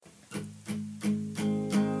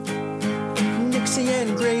Nixie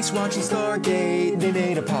and Grace watching Stargate. They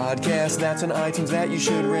made a podcast that's on iTunes that you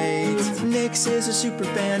should rate. Nix is a super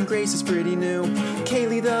fan, Grace is pretty new.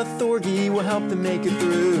 Kaylee the Thorgy will help them make it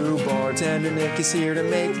through. Bartender Nick is here to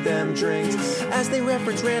make them drinks as they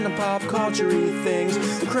reference random pop culture-y things.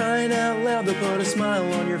 Crying out loud, they'll put a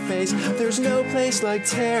smile on your face. There's no place like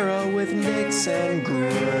Terra with Nix and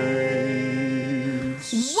Grace.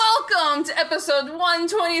 Welcome to episode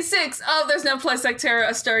 126 of There's No Place Like Terra,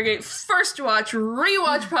 a Stargate First Watch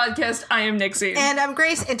Rewatch podcast. I am Nixie. And I'm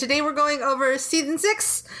Grace, and today we're going over Season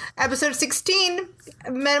 6, Episode 16,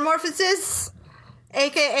 Metamorphosis,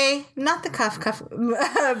 a.k.a. not the Cuff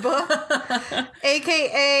book,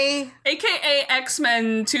 a.k.a.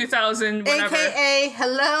 X-Men 2000, whatever. a.k.a.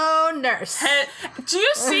 Hello, Nurse. Do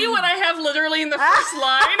you see what I have literally in the first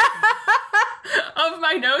line of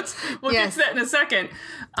my notes? We'll get to that in a second.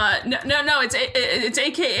 No, it's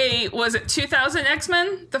a.k.a. was it 2000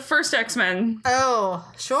 X-Men? The first X-Men. Oh,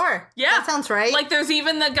 sure. Yeah. That sounds right. Like, there's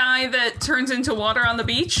even the guy that turns into water on the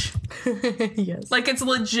beach. Yes. Like, it's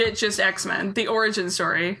legit just X-Men, the origin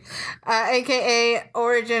story. A.k.a.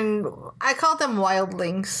 Origin, I call them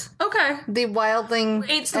Wildlings. Okay. The Wildling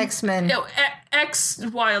X-Men. No,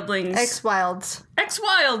 X-Wildlings. X-Wilds.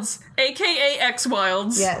 X-Wilds, a.k.a.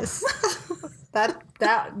 X-Wilds. Yes. that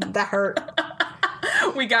hurt.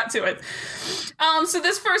 We got to it. So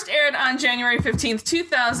this first aired on January 15th,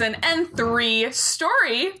 2003.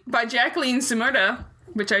 Story by Jacqueline Samuda,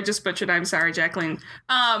 which I just butchered. I'm sorry, Jacqueline.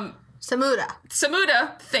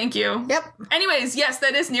 Samuda, thank you. Yep. Anyways, yes,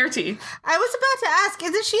 that is Nirti. I was about to ask,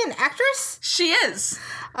 isn't she an actress? She is.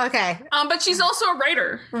 Okay. But she's also a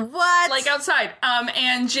writer. What? Like, outside.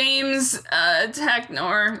 And James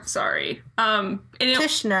Technor, sorry.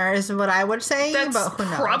 Tishner is what I would say, that's but who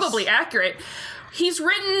knows? Probably accurate. He's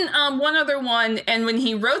written one other one, and when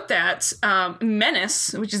he wrote that,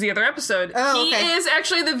 Menace, which is the other episode, he is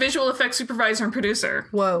actually the visual effects supervisor and producer.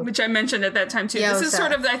 Whoa. Which I mentioned at that time, too. Yeah, this is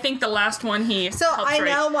sort of, I think, the last one he So I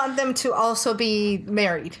now want them to also be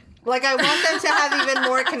married. Like, I want them to have even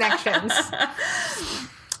more connections.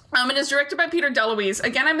 It is directed by Peter DeLuise.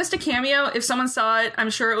 Again, I missed a cameo. If someone saw it, I'm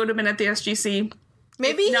sure it would have been at the SGC.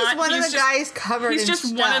 Maybe he's one of the guys covered in stuff. He's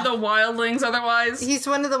just one of the wildlings otherwise. He's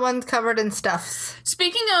one of the ones covered in stuffs.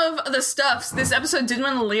 Speaking of the stuffs, this episode did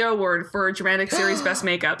win the Leo Award for Dramatic Series Best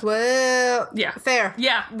Makeup. Well, yeah. Fair.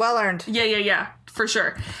 Yeah. Well earned. Yeah, for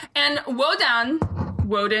sure. And Woden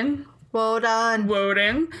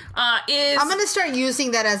is... I'm going to start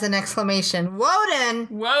using that as an exclamation. Woden!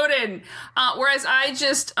 Whereas I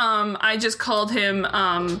just called him,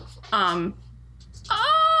 my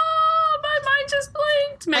mind just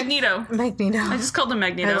blinked. Magneto. I just called him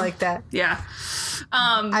Magneto. I like that. Yeah.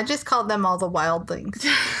 I just called them all the wildlings.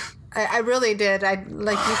 I really did. You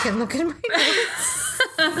can look at my notes.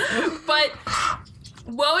 But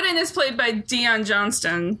Woden is played by Dion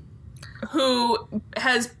Johnston, who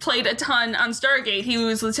has played a ton on Stargate. He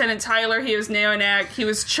was Lieutenant Tyler, he was Neonac, he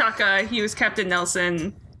was Chaka, he was Captain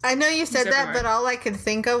Nelson. I know you said that, but all I could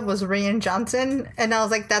think of was Rian Johnson, and I was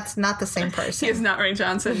like, that's not the same person. He is not Rian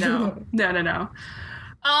Johnson, no. No.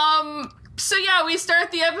 So yeah, we start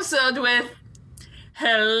the episode with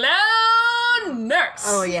Hello, Nurse.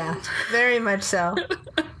 Oh yeah, very much so.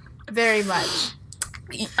 Very much.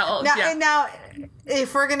 Oh, now,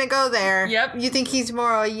 if we're gonna go there, yep. You think he's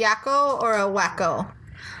more a Yakko or a Wacko?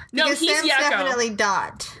 No, because he's Sam's Yakko. Definitely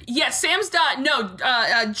Dot. Yeah, Sam's Dot. No,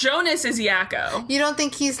 Jonas is Yakko. You don't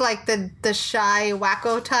think he's like the shy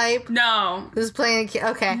Wacko type? No. Who's playing a kid?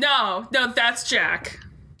 Okay. No, that's Jack.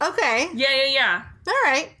 Okay. Yeah. All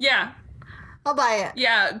right. Yeah. I'll buy it.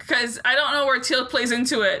 Yeah, because I don't know where Teal'c plays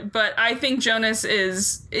into it, but I think Jonas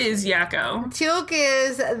is Yakko. Teal'c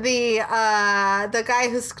is the guy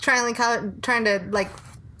who's trying to like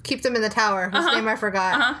keep them in the tower. Whose name I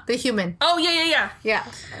forgot. The human. Oh yeah. Yeah.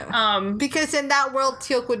 Because in that world,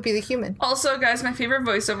 Teal'c would be the human. Also, guys, my favorite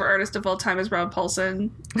voiceover artist of all time is Rob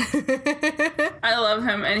Paulson. I love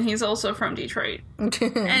him, and he's also from Detroit.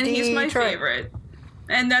 And he's my favorite.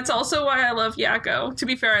 And that's also why I love Yakko. To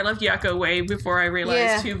be fair, I loved Yakko way before I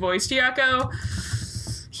realized who voiced Yakko.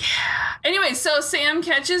 Yeah. Anyway, so Sam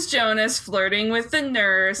catches Jonas flirting with the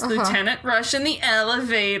nurse, Lieutenant Rush in the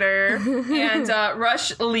elevator, and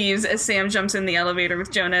Rush leaves as Sam jumps in the elevator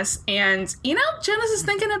with Jonas. And, Jonas is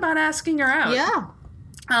thinking about asking her out. Yeah.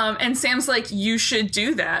 And Sam's like, you should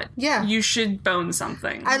do that. Yeah. You should bone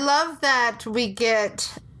something. I love that we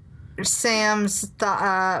get Sam's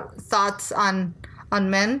thoughts on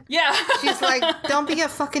men. Yeah. She's like, don't be a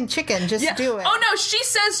fucking chicken. Just do it. Oh, no, she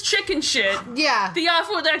says chicken shit. Yeah. The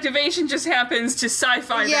off-world activation just happens to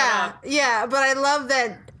sci-fi that up. Yeah, but I love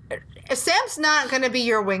that Sam's not going to be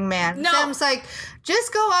your wingman. No. Sam's like,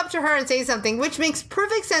 just go up to her and say something, which makes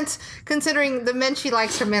perfect sense considering the men she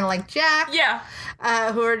likes are men like Jack. Yeah.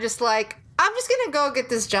 Who are just like, I'm just going to go get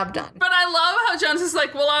this job done. But I love how Jones is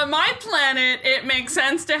like, well, on my planet, it makes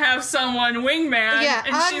sense to have someone wingman. Yeah,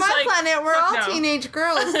 and on she's my like, planet, we're "Fuck all no." teenage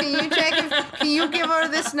girls. Can you check can you give her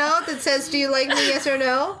this note that says, do you like me, yes or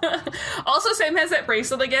no? Also, Sam has that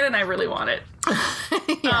bracelet again, and I really want it.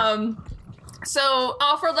 Yeah. So,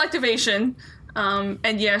 off-world activation.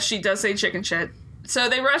 And yeah, she does say chicken shit. So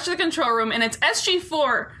they rush to the control room, and it's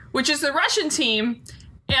SG-4, which is the Russian team.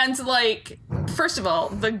 And, like, first of all,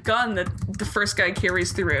 the gun that the first guy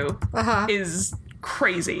carries through is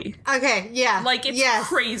crazy. Okay, yeah. Like, it's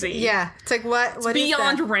crazy. Yeah. It's like, what is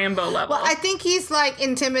Beyond that? Rambo level. Well, I think he's, like,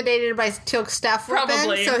 intimidated by Teal'c's staff weapon.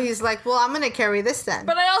 Probably. So he's like, well, I'm going to carry this then.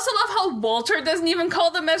 But I also love how Walter doesn't even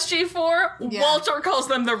call them SG-4. Yeah. Walter calls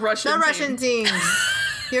them the Russian the team. Russian teams.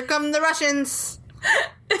 Here come the Russians.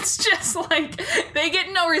 It's just like, they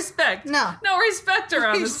get no respect. No. No respect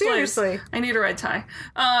around this Seriously. place. I need a red tie.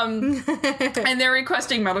 And they're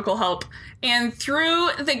requesting medical help. And through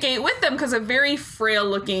the gate with them, because a very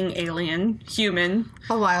frail-looking alien, human,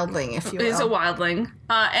 A wildling, if you will. is a wildling.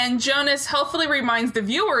 And Jonas helpfully reminds the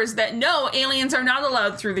viewers that no, aliens are not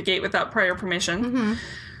allowed through the gate without prior permission. Mm-hmm.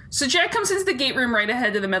 So Jack comes into the gate room right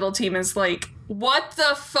ahead of the metal team and is like, what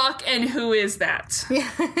the fuck and who is that?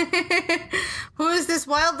 Who is this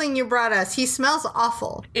wildling you brought us? He smells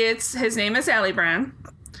awful. His name is Alibrand.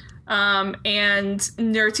 And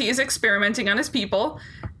Nerti is experimenting on his people.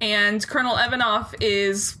 And Colonel Evanoff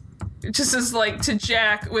is just as like to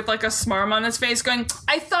Jack with like a smarm on his face going,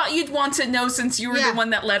 I thought you'd want to know since you were Yeah. the one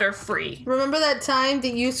that let her free. Remember that time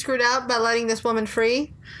that you screwed out by letting this woman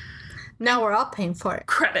free? Now we're all paying for it.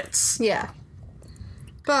 Credits. Yeah.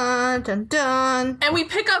 Dun, dun, dun. And we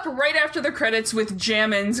pick up right after the credits with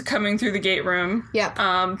Jammins coming through the gate room. Yep.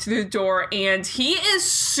 Through the door, and he is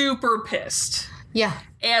super pissed. Yeah.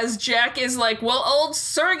 As Jack is like, well, old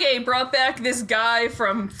Sergei brought back this guy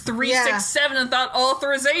from 367 without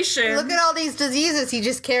authorization. Look at all these diseases he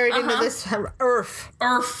just carried into this earth.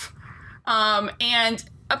 And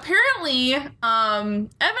apparently,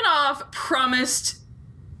 Evanoff promised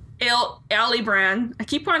Alibrand, I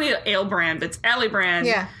keep wanting to Alibrand, but it's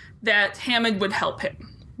Alibrand, that Hammond would help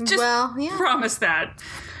him. Just promise that.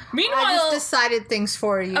 Meanwhile, I just decided things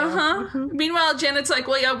for you. Meanwhile, Janet's like,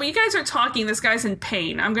 well, yeah, you guys are talking. This guy's in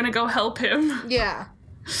pain. I'm gonna go help him. Yeah.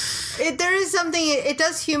 There is something, it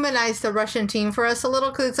does humanize the Russian team for us a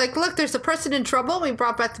little, because it's like, look, there's a person in trouble. We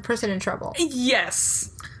brought back the person in trouble.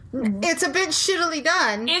 Yes. It's a bit shittily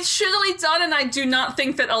done. It's shittily done, and I do not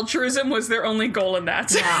think that altruism was their only goal in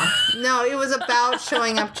that. No, it was about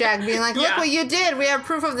showing up Jack, being like, look what you did. We have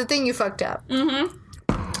proof of the thing you fucked up.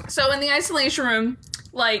 So in the isolation room,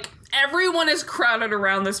 like, everyone is crowded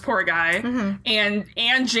around this poor guy,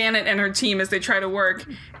 and Janet and her team as they try to work,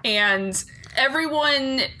 and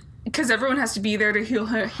everyone, because everyone has to be there to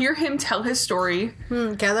hear him tell his story.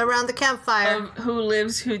 Gather around the campfire. Of who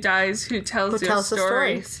lives, who dies, who tells your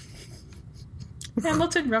stories.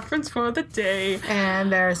 Hamilton reference for the day.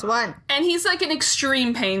 And there's one. And he's like in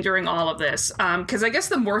extreme pain during all of this, because I guess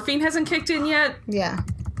the morphine hasn't kicked in yet. Yeah.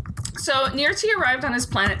 So Nerti arrived on his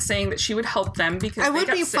planet saying that she would help them because it would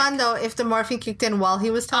be sick. fun though if the morphine kicked in while he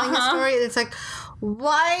was telling his story. It's like,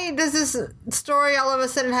 why does this story all of a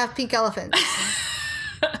sudden have pink elephants?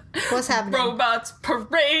 What's happening? Robots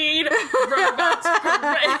parade, robots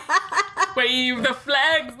parade. Wave the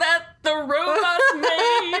flags that the robots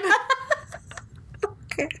made.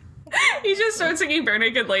 Okay. He just starts singing Bare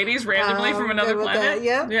Naked Ladies randomly from another planet.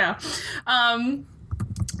 Yeah.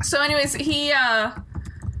 So anyways,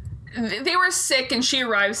 they were sick and she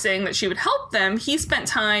arrived saying that she would help them. He spent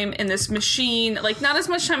time in this machine, like not as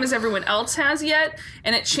much time as everyone else has yet,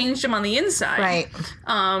 and it changed him on the inside. Right.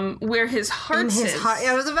 Where his heart sits.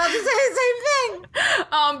 I was about to say the same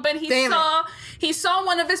thing. But he saw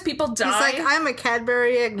one of his people die. He's like, I'm a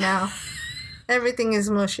Cadbury egg now. Everything is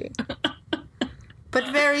mushy. But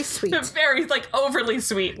very sweet. Very, like, overly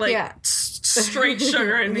sweet. Like, straight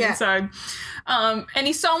sugar in the inside. And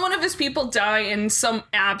he saw one of his people die in some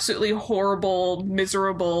absolutely horrible,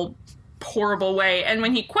 miserable, horrible way. And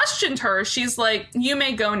when he questioned her, she's like, you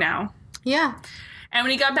may go now. Yeah. And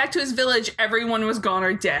when he got back to his village, everyone was gone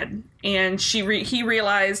or dead. And he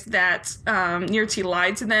realized that Nerti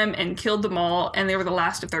lied to them and killed them all, and they were the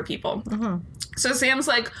last of their people. So Sam's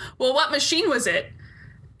like, well, what machine was it?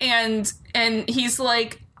 And he's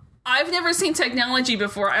like, I've never seen technology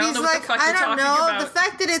before. I don't know what the fuck you're talking about. The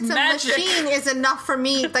fact that it's magic. A machine is enough for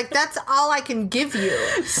me. Like, that's all I can give you.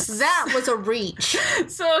 That was a reach.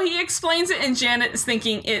 So he explains it, and Janet is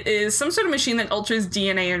thinking it is some sort of machine that alters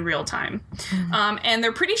DNA in real time. And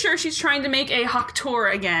they're pretty sure she's trying to make a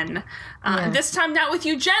Hoktor again. This time not with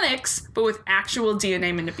eugenics, but with actual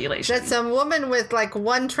DNA manipulation. That's a woman with, like,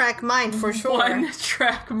 one-track mind, for sure.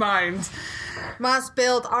 One-track mind. Must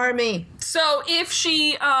build army. So if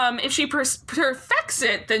she perfects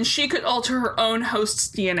it, then she could alter her own host's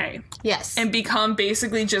DNA. Yes. And become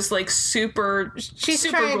basically just like super. She's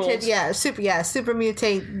super trying gold. to super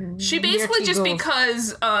mutate. She basically just gold.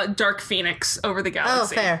 because Dark Phoenix over the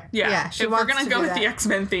galaxy. Oh, fair. Yeah. If we're gonna go with the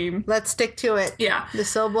X-Men theme, let's stick to it. Yeah. The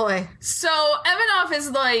soul boy. So Evanoff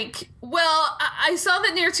is like, well, I saw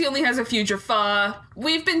that Nerti only has a few Jaffa.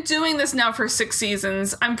 We've been doing this now for 6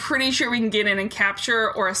 seasons. I'm pretty sure we can get in and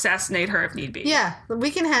capture or assassinate her if need be. Yeah,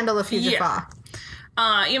 we can handle a few Jaffa.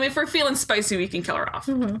 If we're feeling spicy, we can kill her off.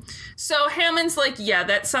 Mm-hmm. So Hammond's like, yeah,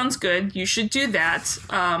 that sounds good. You should do that.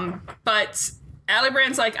 But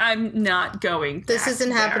Alibrand's like, I'm not going. This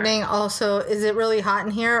isn't happening. Also, is it really hot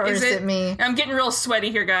in here, or is it me? I'm getting real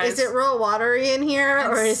sweaty here, guys. Is it real watery in here,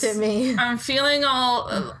 or is it me? I'm feeling all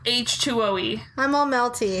H2O-y. I'm all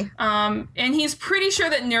melty. And he's pretty sure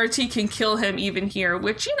that Nerti can kill him even here,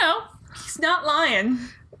 which, he's not lying.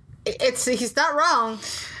 He's not wrong.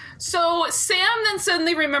 So Sam then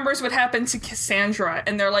suddenly remembers what happened to Cassandra,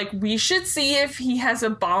 and they're like, we should see if he has a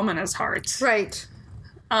bomb in his heart. Right.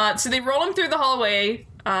 So they roll him through the hallway,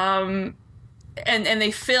 and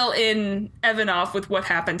they fill in Evanoff with what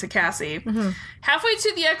happened to Cassie. Mm-hmm. Halfway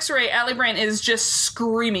to the X-ray, Alibrand is just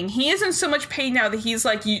screaming. He is in so much pain now that he's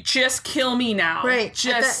like, "You just kill me now." Right.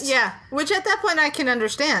 Just Which at that point I can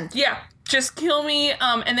understand. Yeah. Just kill me,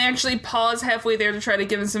 and they actually pause halfway there to try to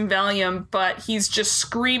give him some Valium, but he's just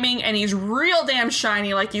screaming, and he's real damn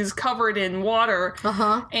shiny, like he's covered in water.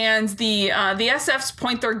 Uh-huh. And the SFs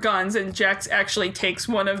point their guns, and Jax actually takes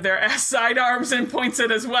one of their sidearms and points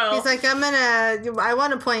it as well. He's like, I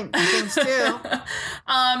want to point things too.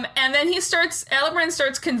 And then Alibrand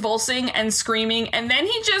starts convulsing and screaming, and then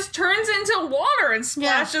he just turns into water and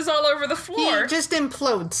splashes all over the floor. He just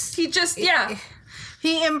implodes.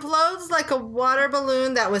 He implodes like a water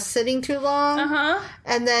balloon that was sitting too long. Uh-huh.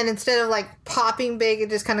 And then instead of like popping big, it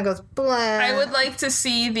just kind of goes blah. I would like to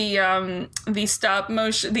see the stop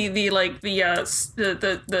motion, the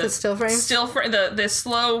still frame, the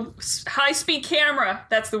slow high speed camera.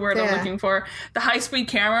 That's the word I'm looking for. The high speed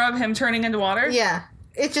camera of him turning into water. Yeah.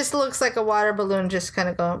 It just looks like a water balloon just kind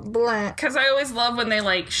of going blank. Because I always love when they,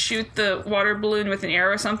 like, shoot the water balloon with an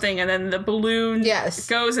arrow or something, and then the balloon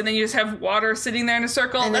goes, and then you just have water sitting there in a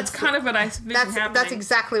circle. And that's kind of what I envision happening. That's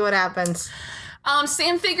exactly what happens.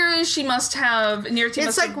 Sam figures she must have...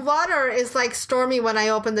 It's like water is like Stormy when I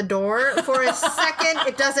open the door. For a second,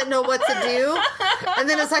 it doesn't know what to do. And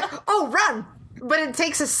then it's like, oh, run! But it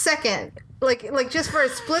takes a second. Like just for a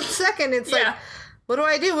split second, it's like... What do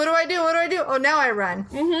I do? What do I do? What do I do? Oh, now I run.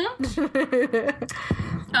 Mm-hmm.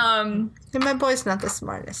 And my boy's not the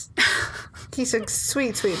smartest. He's a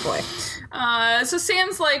sweet, sweet boy. So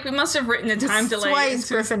Sam's like, we must have written a time delay. That's why he's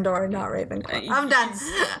Gryffindor, not Ravenclaw. I'm done.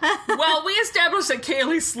 Well, we established that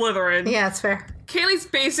Kaylee's Slytherin. Yeah, it's fair. Kaylee's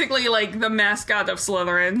basically like the mascot of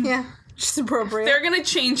Slytherin. Yeah. Just appropriate. They're gonna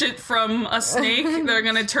change it from a snake. They're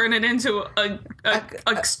gonna turn it into a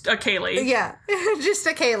Kaylee. Yeah, just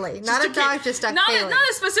a Kaylee, not a dog, just a Kaylee. Not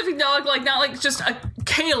a specific dog. Not like just a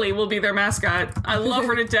Kaylee will be their mascot. I love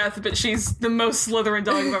her to death, but she's the most Slytherin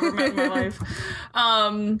dog I've ever met in my life.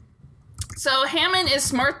 So Hammond is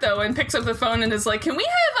smart though and picks up the phone and is like, "Can we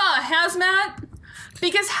have hazmat?"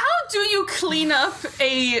 Because how do you clean up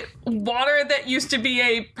a water that used to be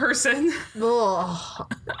a person? Oh.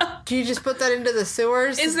 Do you just put that into the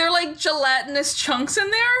sewers? Is there like gelatinous chunks in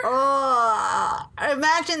there? Oh,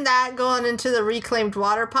 imagine that going into the reclaimed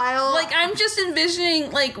water pile. Like I'm just envisioning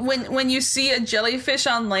like when you see a jellyfish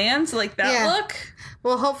on land, like that look.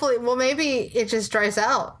 Well, hopefully, maybe it just dries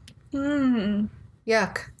out.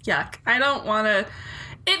 Yuck. I don't want to...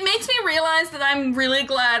 It makes me realize that I'm really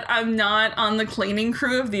glad I'm not on the cleaning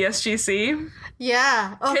crew of the SGC.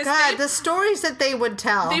 Yeah. Oh, God, the stories that they would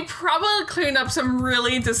tell. They probably cleaned up some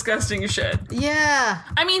really disgusting shit. Yeah.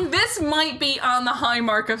 I mean, this might be on the high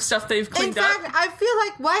mark of stuff they've cleaned up. In fact, I feel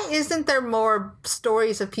like, why isn't there more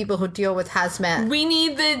stories of people who deal with hazmat? We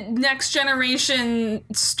need the next generation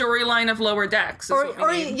storyline of Lower Decks. Or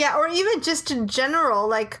even just in general,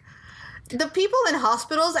 like... The people in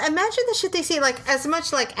hospitals, imagine the shit they see, like, as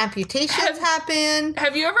much, like, amputations happen.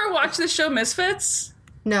 Have you ever watched the show Misfits?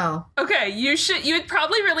 No. Okay, you would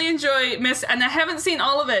probably really enjoy Miss, and I haven't seen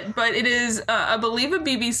all of it, but it is, I believe, a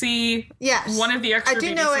BBC. Yes. One of the extra I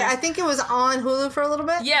do BBCs. know it. I think it was on Hulu for a little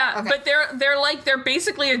bit. Yeah, Okay. but they're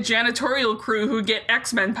basically a janitorial crew who get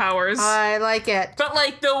X-Men powers. I like it. But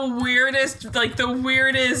the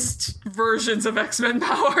weirdest versions of X-Men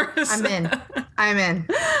powers. I'm in.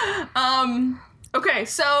 Okay,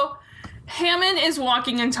 so Hammond is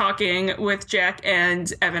walking and talking with Jack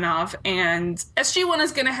and Evanov, and SG-1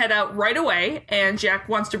 is going to head out right away, and Jack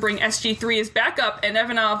wants to bring SG-3 as backup, and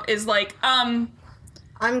Evanov is like, I'm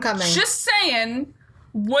coming. just saying,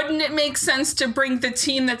 wouldn't it make sense to bring the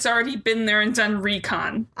team that's already been there and done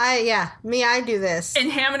recon? I do this.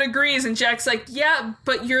 And Hammond agrees, and Jack's like, yeah,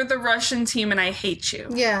 but you're the Russian team, and I hate you.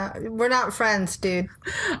 Yeah, we're not friends, dude.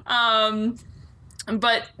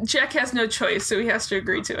 But Jack has no choice, so he has to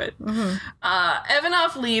agree to it. Mm-hmm.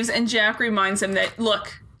 Evanov leaves, and Jack reminds him that,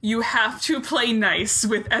 look, you have to play nice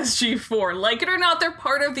with SG-4. Like it or not, they're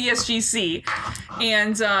part of the SGC.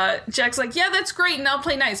 And Jack's like, yeah, that's great, and I'll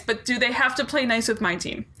play nice, but do they have to play nice with my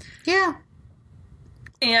team? Yeah.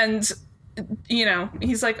 And,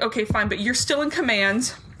 he's like, okay, fine, but you're still in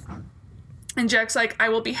command. And Jack's like, I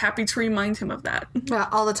will be happy to remind him of that. Well,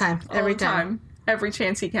 all the time. Every time. Every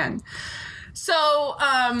chance he can. So,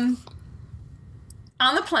 on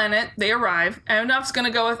the planet, they arrive. Evanov's going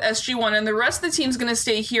to go with SG-1, and the rest of the team's going to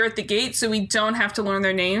stay here at the gate so we don't have to learn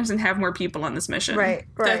their names and have more people on this mission. Right.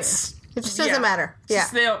 It just doesn't matter. Yeah.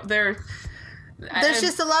 There's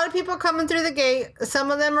just a lot of people coming through the gate.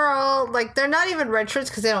 Some of them are all, they're not even red shirts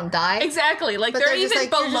because they don't die. Exactly. They're even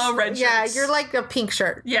below red shirts. Yeah, you're like a pink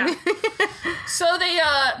shirt. Yeah. So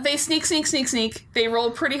they sneak. They roll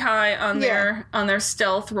pretty high on their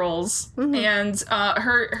stealth rolls. Mm-hmm. And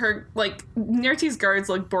her Nerti's guards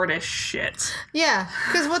look bored as shit. Yeah,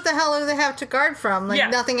 because what the hell do they have to guard from?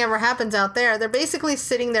 Nothing ever happens out there. They're basically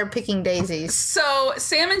sitting there picking daisies. So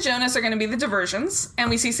Sam and Jonas are going to be the diversions, and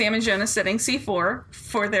we see Sam and Jonas setting C4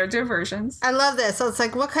 for their diversions. I love this. So it's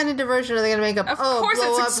like, what kind of diversion are they going to make up? Of course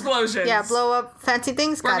it's up, explosions. Yeah, blow up fancy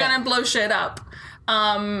things. We're going to blow shit up.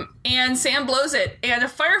 And Sam blows it, and a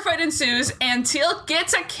firefight ensues, and Teal'c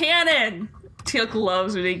gets a cannon. Teal'c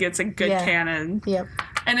loves when he gets a good cannon. Yep.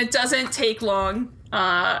 And it doesn't take long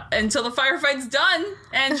until the firefight's done,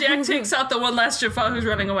 and Jack takes out the one last Jaffa who's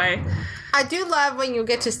running away. I do love when you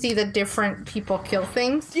get to see the different people kill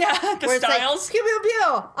things. Yeah, the where styles. It's like, pew, pew,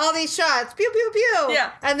 pew. All these shots. Pew, pew, pew.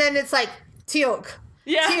 Yeah. And then it's like, Teal'c.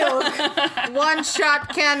 Yeah. Teal'c.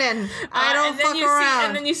 One-shot cannon. I don't fuck around.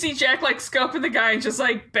 And then you see Jack, scoping the guy and just,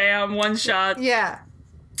 bam, one shot. Yeah.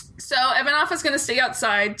 So Evanov is going to stay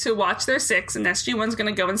outside to watch their 6, and SG-1's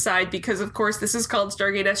going to go inside because, of course, this is called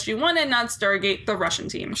Stargate SG-1 and not Stargate the Russian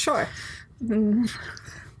team. Sure.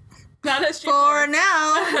 Not SG-4. For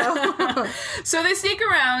now. So they sneak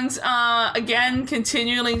around, again,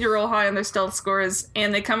 continuing to roll high on their stealth scores,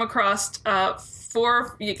 and they come across a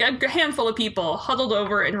handful of people huddled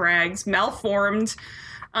over in rags, malformed.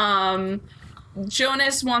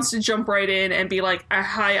 Jonas wants to jump right in and be like,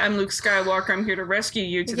 hi, I'm Luke Skywalker, I'm here to rescue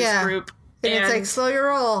you to this group. And it's like, slow your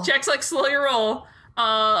roll. Jack's like, slow your roll.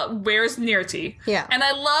 Where's Nerti? Yeah. And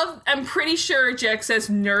I'm pretty sure Jack says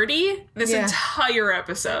nerdy this entire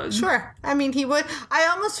episode. Sure. I mean, he would. I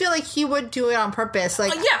almost feel like he would do it on purpose.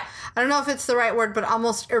 Yeah. I don't know if it's the right word, but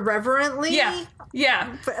almost irreverently. Yeah.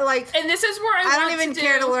 Yeah. But, and this is where I don't even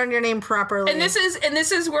care to learn your name properly. And this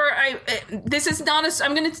is where this is not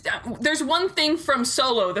there's one thing from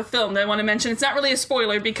Solo, the film, that I want to mention. It's not really a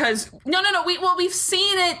spoiler because we've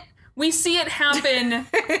seen it. We see it happen.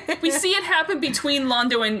 We see it happen between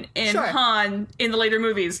Lando and Han in the later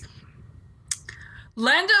movies.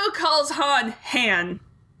 Lando calls Han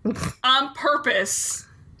on purpose.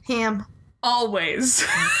 Ham. Always.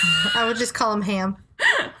 I would just call him Ham.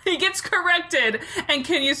 He gets corrected and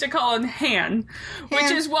Ken used to call him Han, which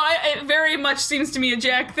is why it very much seems to me a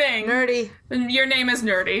Jack thing. Nerdy. Your name is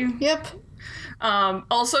Nerdy. Yep.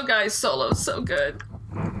 Also, guys, Solo's so good.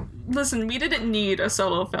 Listen, we didn't need a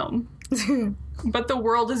Solo film. But the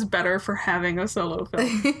world is better for having a Solo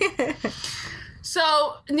film.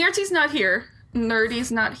 So, Nerti's not here.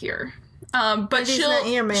 Nerdy's not here. But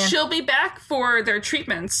she'll be back for their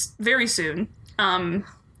treatments very soon.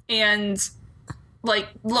 And,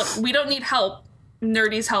 look, we don't need help.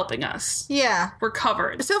 Nerdy's helping us. Yeah. We're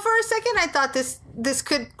covered. So for a second, I thought this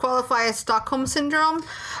could qualify as Stockholm Syndrome,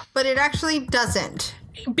 but it actually doesn't.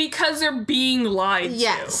 Because they're being lied to.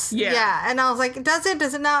 Yes. Yeah. And I was like, does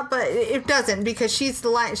it not? But it doesn't, because she's the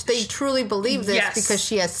lie. They truly believe this because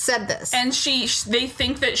she has said this. And they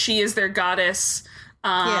think that she is their goddess.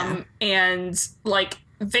 And,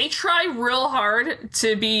 they try real hard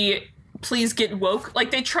to be please get woke.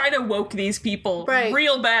 Like, they try to woke these people Right.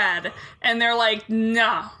 real bad. And they're like,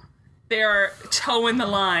 no. They're toeing the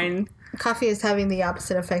line. Coffee is having the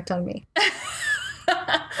opposite effect on me.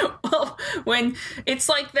 Well, when it's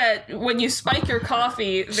like that, when you spike your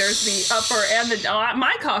coffee, there's the upper and the... Oh,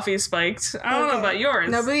 my coffee is spiked. I don't know about yours.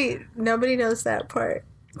 Nobody knows that part.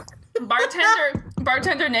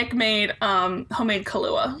 Bartender Nick made homemade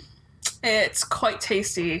Kahlua. It's quite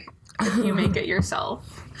tasty if you make it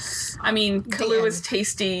yourself. I mean, Kahlua is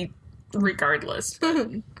tasty regardless.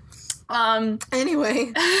 But,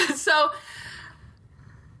 anyway. So,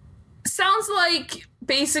 sounds like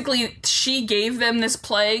basically she gave them this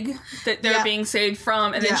plague that they're being saved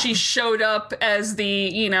from, and then she showed up as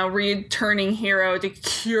the, returning hero to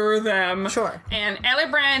cure them. Sure. And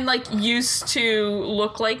Alibrand, used to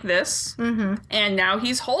look like this, and now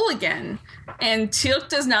he's whole again. And Teal'c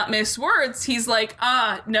does not miss words. He's like,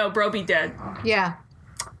 no, bro be dead. Yeah.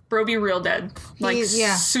 Bro be real dead.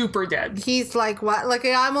 Super dead. He's like, what? Like,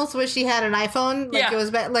 I almost wish he had an iPhone. Like, it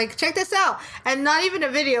was like, check this out. And not even a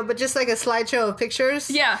video, but just like a slideshow of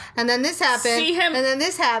pictures. Yeah. And then this happened. See him. And then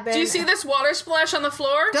this happened. Do you see this water splash on the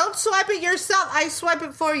floor? Don't swipe it yourself. I swipe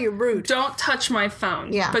it for you, rude. Don't touch my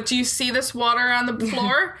phone. Yeah. But do you see this water on the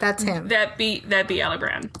floor? That's him. That'd be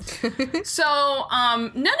Alibrand. So,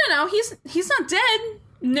 no. He's not dead.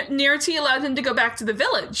 Nerti allowed him to go back to the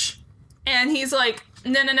village. And he's like,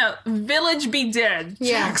 no. Village be dead.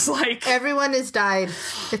 Yeah. Jack's like, everyone has died.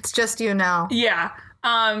 It's just you now. Yeah.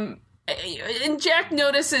 And Jack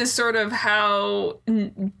notices sort of how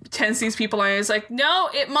tense these people are. He's like, no,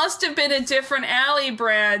 it must have been a different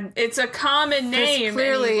Alibrand. It's a common name.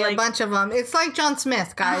 There's clearly a bunch of them. It's like John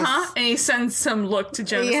Smith, guys. And he sends some look to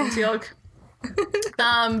Jonas and Teal'c.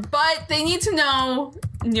 But they need to know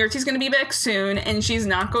Nerti's going to be back soon, and she's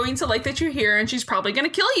not going to like that you're here, and she's probably going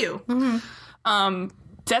to kill you.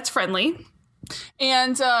 That's friendly.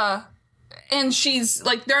 And she's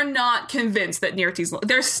like, they're not convinced that Nerti's...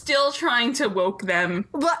 They're still trying to woke them.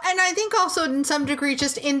 Well, and I think also in some degree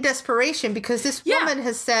just in desperation, because this woman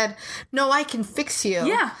has said, no, I can fix you.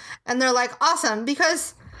 Yeah. And they're like, awesome,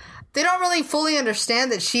 because they don't really fully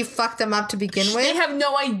understand that she fucked them up to begin with. They have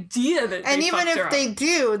no idea that and they even fucked her if they up.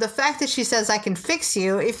 do, the fact that she says, I can fix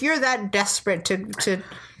you, if you're that desperate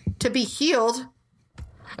to be healed...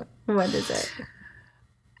 What is it?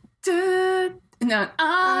 No,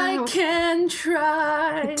 I can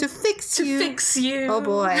try to fix you. Fix you. Oh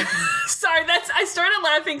boy. Sorry, I started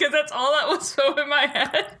laughing because that's all that was so in my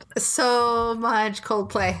head. So much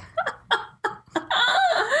Coldplay.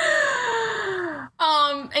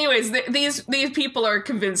 Anyways, these people are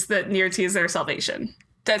convinced that Nerti is their salvation.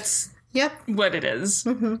 That's what it is.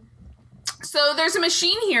 Mm-hmm. So there's a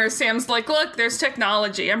machine here. Sam's like, look, there's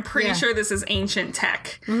technology. I'm pretty sure this is ancient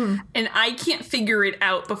tech. Mm-hmm. And I can't figure it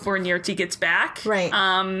out before Nerti gets back. Right.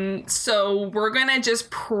 So we're going to just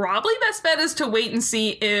probably best bet is to wait and see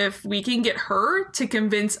if we can get her to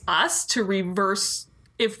convince us to reverse.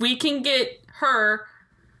 If we can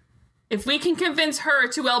convince her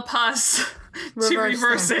to help us to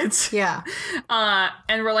reverse it. Yeah.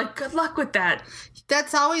 And we're like, good luck with that.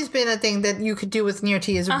 That's always been a thing that you could do with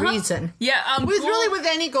Nerti is reason. Yeah, really with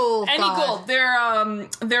any gold.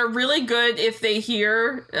 They're really good if they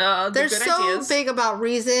hear the they're good so ideas. Big about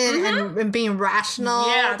reason and being rational.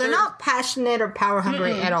 Yeah, they're not passionate or power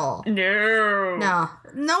hungry at all.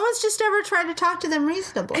 No one's just ever tried to talk to them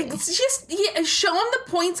reasonably. It's just show them the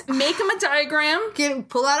points, make them a diagram,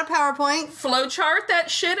 pull out a PowerPoint, flowchart that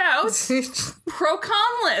shit out, pro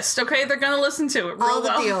con list. Okay, they're gonna listen to it. All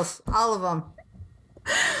the deals, all of them.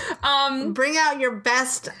 Bring out your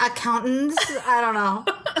best accountants. I don't know,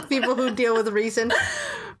 people who deal with reason.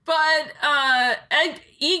 But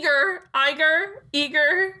Igor.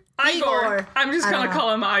 I'm just gonna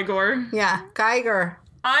call him Igor. Yeah, Geiger.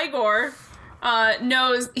 Igor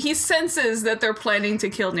knows, he senses that they're planning to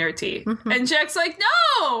kill Nerti. Mm-hmm. And Jack's like,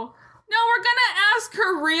 no, we're gonna ask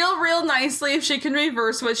her real nicely if she can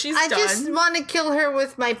reverse what she's done. I just want to kill her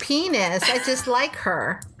with my penis. I just like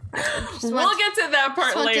her. We'll get to that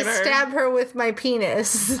part later. To stab her with my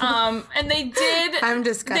penis. And they did. I'm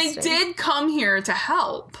disgusting. They did come here to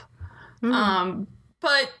help.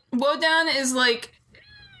 But Wodan is like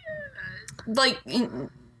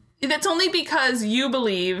that's only because you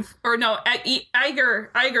believe, or no,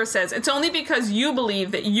 Iger says it's only because you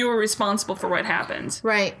believe that you were responsible for what happened.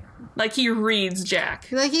 Right. Like he reads Jack.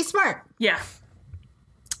 Like he's smart. Yeah.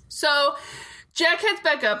 So Jack heads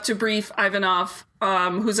back up to brief Ivanov,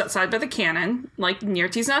 who's outside by the cannon. Like,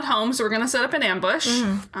 Nerti's not home, so we're going to set up an ambush.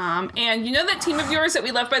 And you know that team of yours that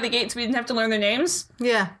we left by the gate so we didn't have to learn their names?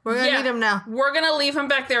 Yeah, we're going to need them now. We're going to leave them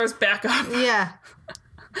back there as backup. Yeah.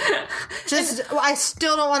 I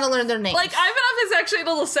still don't want to learn their names. Like, Ivanov is actually a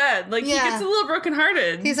little sad. Like, he gets a little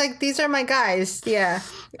brokenhearted. He's like, these are my guys. Yeah.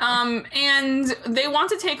 And they want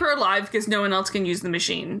to take her alive because no one else can use the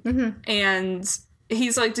machine. Mm-hmm. And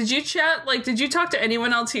he's like, did you talk to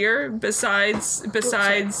anyone else here besides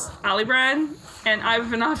Alibrand? And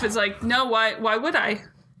Ivanov is like, no, why would I?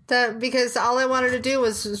 Because all I wanted to do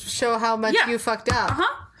was show how much you fucked up.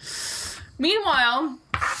 Meanwhile,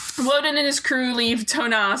 Woden and his crew leave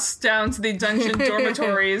Tonas down to the dungeon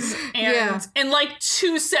dormitories, and in like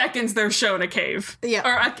 2 seconds they're shown a cave. Yeah.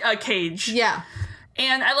 Or a cage. Yeah.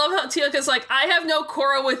 And I love how Teal'c's like, I have no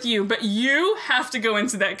quarrel with you, but you have to go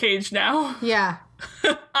into that cage now. Yeah.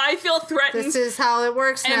 I feel threatened. This is how it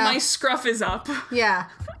works now. And my scruff is up. Yeah.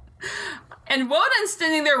 And Woden's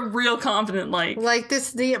standing there real confident, like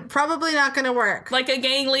this, probably not going to work. Like a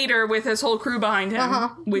gang leader with his whole crew behind him,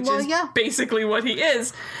 which is basically what he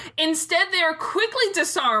is. Instead, they are quickly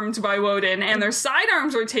disarmed by Woden, and their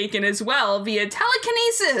sidearms are taken as well via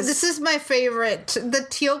telekinesis. This is my favorite. The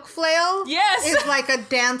Teal'c flail is like a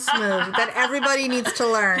dance move that everybody needs to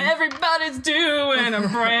learn. Everybody's doing a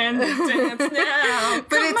brand new dance now.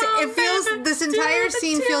 But this entire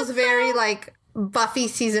scene feels very like Buffy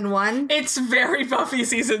season 1. It's very Buffy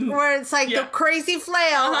season. Where it's like the crazy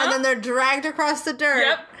flail, and then they're dragged across the dirt.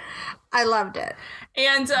 Yep. I loved it.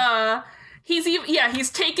 And he's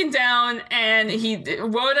taken down, and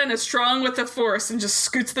Woden is strong with the force and just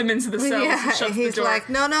scoots them into the cells and shuts the door. He's like,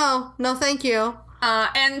 no, thank you.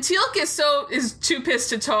 And Teal'c is too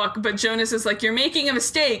pissed to talk, but Jonas is like, you're making a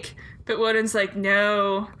mistake. But Woden's like,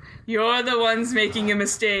 no, you're the ones making a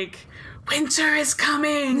mistake. Winter is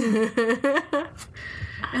coming!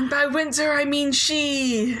 And by winter, I mean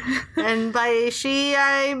she. And by she,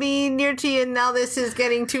 I mean Nirti, and now this is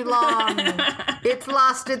getting too long. It's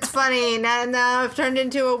lost its funny. Now I've turned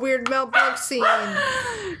into a weird Mel Brooks scene.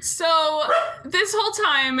 So, this whole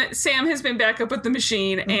time, Sam has been back up with the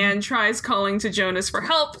machine and tries calling to Jonas for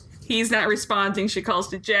help. He's not responding. She calls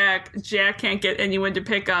to Jack. Jack can't get anyone to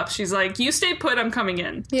pick up. She's like, you stay put, I'm coming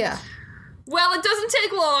in. Yeah. Well, it doesn't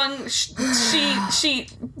take long. She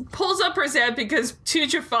pulls up her Zed because two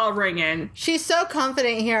Jaffa ring in. She's so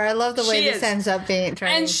confident here. I love the way this ends up being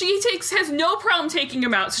trained. And she has no problem taking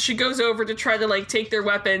them out, so she goes over to try to, take their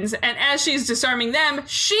weapons. And as she's disarming them,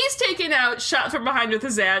 she's taken out, shot from behind with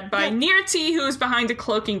a Zed by Nirti, who is behind a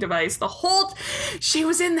cloaking device. She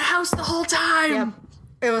was in the house the whole time. Yep.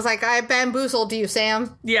 It was like, I bamboozled you,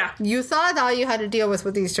 Sam. Yeah. You thought all you had to deal with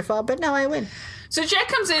these Jaffa, but now I win. So Jack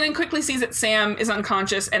comes in and quickly sees that Sam is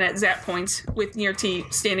unconscious and at zap point with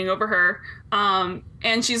Nirti standing over her.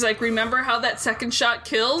 And she's like, remember how that second shot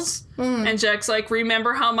kills? And Jack's like,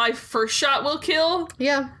 remember how my first shot will kill?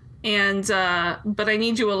 Yeah. And, but I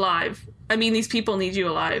need you alive. I mean, these people need you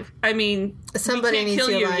alive. I mean, somebody needs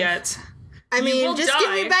kill you alive. Yet. I mean, just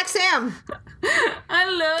give me back Sam. Give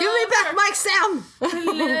me back Mike Sam.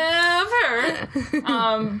 I love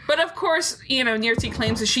her. But of course, Nirti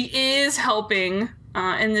claims that she is helping,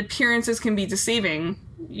 and the appearances can be deceiving.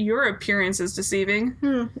 Your appearance is deceiving.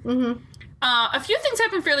 A few things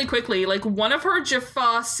happen fairly quickly. Like, one of her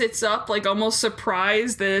Jaffa sits up, almost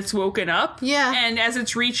surprised that it's woken up. Yeah. And as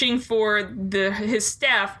it's reaching for his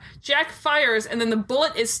staff, Jack fires, and then the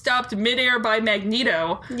bullet is stopped midair by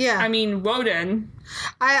Magneto. Yeah. I mean, Woden.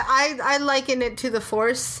 I liken it to the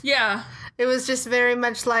Force. Yeah. It was just very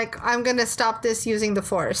much like, I'm gonna stop this using the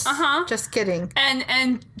Force. Just kidding.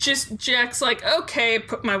 And just Jack's like, okay,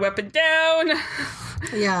 put my weapon down.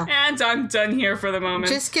 Yeah. And I'm done here for the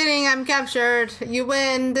moment. Just kidding, I'm captured. You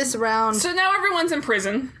win this round. So now everyone's in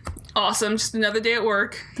prison. Awesome, just another day at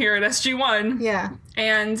work here at SG-1. Yeah.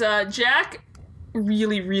 And Jack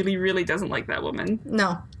really, really, really doesn't like that woman.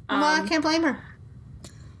 No. Well, I can't blame her.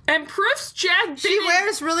 And proofs Jack She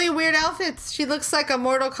wears really weird outfits. She looks like a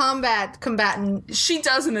Mortal Kombat combatant. She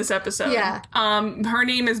does in this episode. Yeah. Her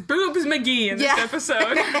name is Boobs McGee in this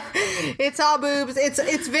episode. It's all boobs.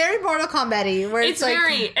 It's very Mortal Kombat-y. Where it's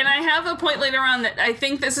very, and I have a point later on that I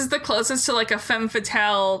think this is the closest to a femme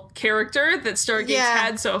fatale character that Stargate's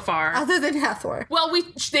had so far. Other than Hathor. Well,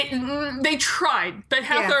 they tried, but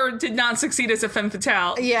Hathor did not succeed as a femme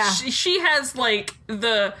fatale. Yeah. She has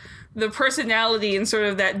the personality and sort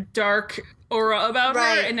of that dark aura about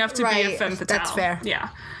her enough to be a femme fatale. That's fair. Yeah.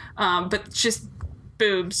 But just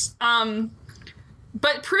boobs.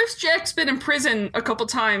 But proofs Jack's been in prison a couple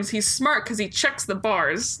times. He's smart because he checks the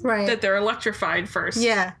bars that they're electrified first.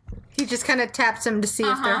 Yeah. He just kind of taps them to see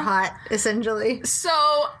if they're hot, essentially. So,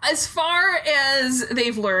 as far as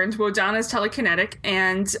they've learned, Wodan is telekinetic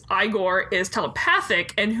and Igor is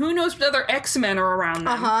telepathic, and who knows what other X-Men are around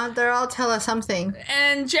them. They're all something.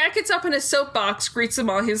 And Jack gets up in his soapbox, greets them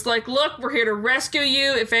all. He's like, look, we're here to rescue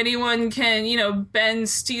you. If anyone can, bend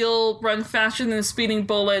steel, run faster than a speeding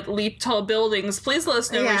bullet, leap tall buildings, please let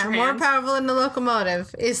us know. Yeah, more powerful than the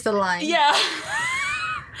locomotive is the line. Yeah.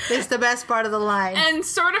 It's the best part of the line. And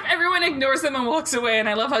sort of everyone ignores them and walks away, and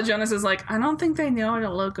I love how Jonas is like, I don't think they know what a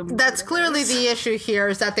locomotive That's clearly the issue here,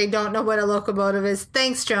 is that they don't know what a locomotive is.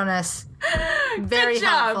 Thanks, Jonas. Very Good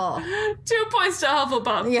job. helpful. 2 points to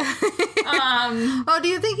Hufflepuff. Yeah. Oh, do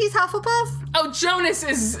you think he's Hufflepuff? Oh, Jonas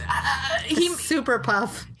is... Super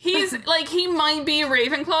Puff. He's, he might be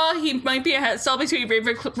Ravenclaw. He might be a cell between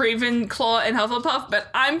Ravenclaw and Hufflepuff, but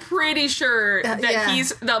I'm pretty sure that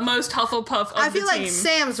he's the most Hufflepuff of the team. I feel like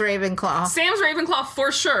Sam's Ravenclaw. Sam's Ravenclaw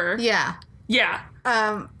for sure. Yeah. Yeah.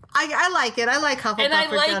 I like it. I like Hufflepuff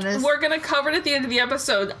and Jonas. We're going to cover it at the end of the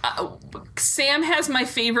episode. Sam has my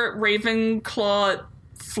favorite Ravenclaw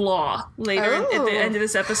flaw later at the end of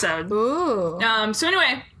this episode. Ooh. So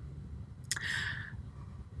anyway...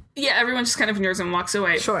 Yeah, everyone just kind of ignores him and walks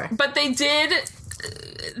away. Sure. But they did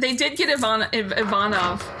get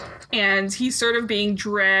Ivanov, and he's sort of being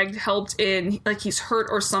dragged, helped in, like he's hurt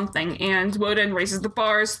or something, and Wodan raises the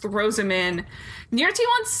bars, throws him in. Nirti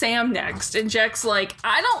wants Sam next, and Jack's like,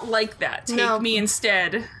 I don't like that. Take me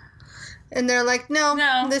instead. And they're like, no,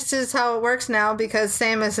 this is how it works now because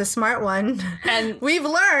Sam is a smart one. And we've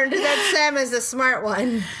learned that Sam is a smart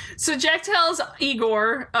one. So Jack tells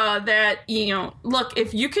Igor that, look,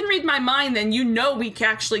 if you can read my mind, then we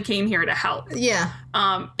actually came here to help. Yeah.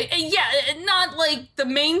 Not like the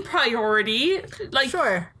main priority.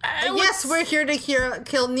 Sure. Yes, we're here to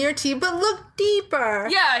kill Nirti, but look deeper.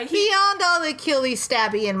 Yeah. Beyond all the killy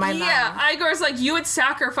stabby in my mind. Yeah, Igor's like, you would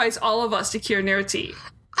sacrifice all of us to cure Nirti.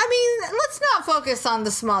 I mean, let's not focus on the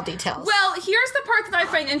small details. Well, here's the part that I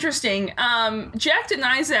find interesting. Jack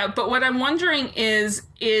denies that, but what I'm wondering is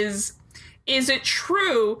it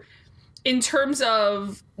true in terms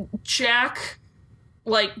of Jack,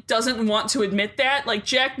 doesn't want to admit that?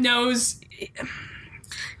 Jack knows...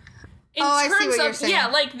 I see what you're saying.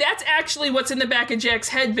 Yeah, that's actually what's in the back of Jack's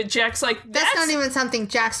head, but Jack's like... That's not even something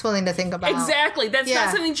Jack's willing to think about. Exactly. That's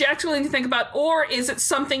not something Jack's willing to think about. Or is it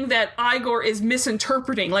something that Igor is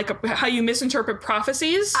misinterpreting, like how you misinterpret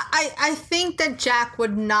prophecies? I think that Jack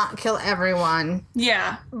would not kill everyone.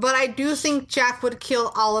 Yeah. But I do think Jack would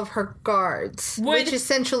kill all of her guards, which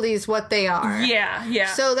essentially is what they are. Yeah, yeah.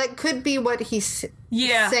 So that could be what he's...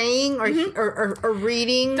 saying or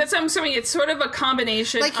reading. That's what I'm saying. It's sort of a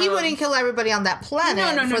combination. He wouldn't kill everybody on that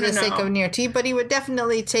planet for the sake of Nirti, but he would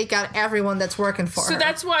definitely take out everyone that's working for her. So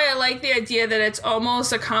that's why I like the idea that it's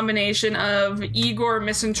almost a combination of Igor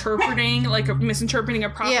misinterpreting, misinterpreting a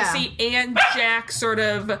prophecy, and Jack sort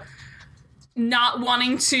of not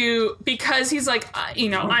wanting to, because he's like,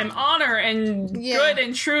 I'm honor and good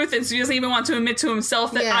and truth, and so he doesn't even want to admit to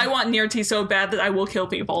himself that I want Nirti so bad that I will kill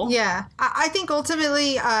people. Yeah, I think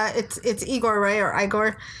ultimately it's Igor, right, or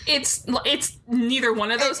Igor? It's neither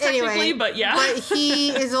one of those technically, but yeah. But he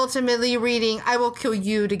is ultimately reading, I will kill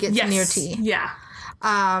you to get to Nirti. Yeah.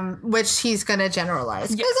 Which he's gonna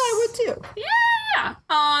generalize, because I would too. Yeah.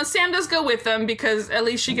 Sam does go with them because at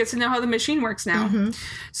least she gets to know how the machine works now. Mm-hmm.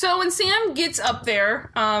 So when Sam gets up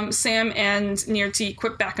there, Sam and Nirti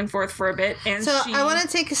quip back and forth for a bit. And I want to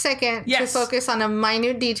take a second to focus on a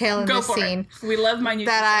minute detail in this scene. We love minute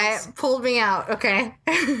details. That pulled me out, okay?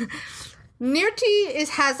 Nirti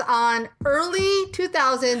has on early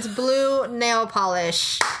 2000s blue nail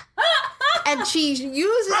polish. And she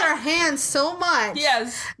uses her hands so much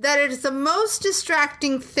that it is the most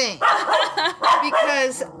distracting thing.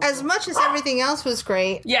 Because as much as everything else was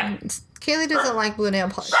great, Kaylee doesn't like blue nail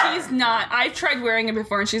polish. She's not. I tried wearing it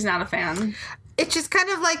before and she's not a fan. It's just kind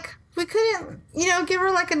of like, we couldn't, give her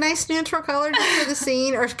a nice neutral color just for the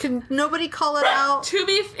scene, or could nobody call it out? To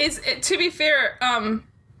be fair,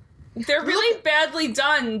 they're really badly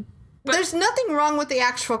done. But there's nothing wrong with the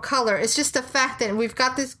actual color. It's just the fact that we've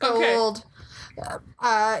got this gold,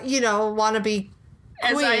 wannabe queen.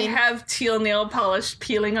 As I have teal nail polish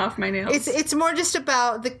peeling off my nails. It's more just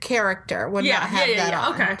about the character would not have that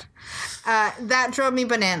on. Okay. That drove me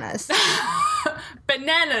bananas.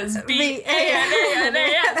 Bananas. B-A-N-A-N-A-S.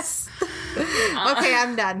 Okay,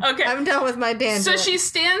 I'm done. Okay. I'm done with my dance. So she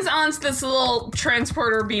stands on this little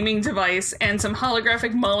transporter beaming device, and some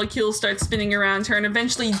holographic molecules start spinning around her, and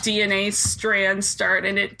eventually DNA strands start,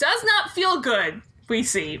 and it does not feel good, we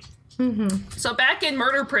see. So back in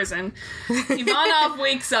murder prison, Ivanov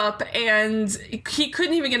wakes up and he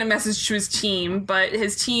couldn't even get a message to his team, but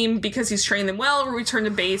his team, because he's trained them well, will return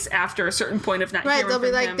to base after a certain point of not hearing they'll from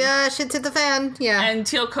be like, him. shit's hit the fan. Yeah. And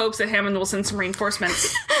Teal hopes that Hammond will send some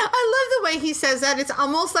reinforcements. I love the way he says that. It's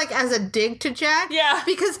almost like as a dig to Jack. Yeah.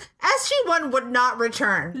 Because SG-1 would not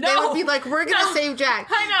return. No. They would be like, we're going to save Jack.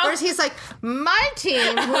 I know. Whereas he's like, my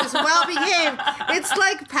team, who's well behaved. It's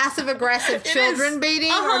like passive-aggressive children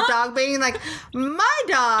baiting or dog baiting. Like, my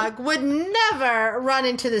dog would never run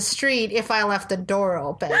into the street if I left the door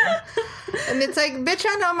open. And it's like, bitch,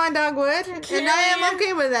 I know my dog would. And I am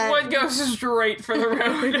okay with that. Would go straight for the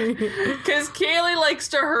road. Because Kaylee likes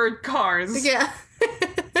to herd cars. Yeah.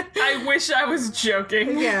 I wish I was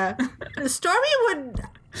joking. Yeah. Stormy would...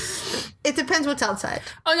 It depends what's outside.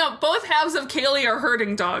 Oh no, both halves of Kaylee are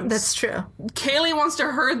herding dogs. That's true. Kaylee wants to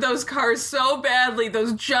herd those cars so badly,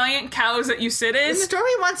 those giant cows that you sit in.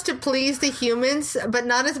 Stormy wants to please the humans, but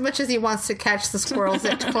not as much as he wants to catch the squirrels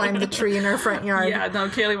that climb the tree in her front yard. Yeah, no,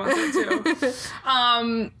 Kaylee wants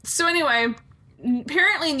it too. So anyway,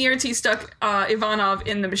 apparently Nirti stuck Ivanov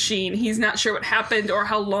in the machine. He's not sure what happened or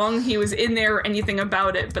how long he was in there or anything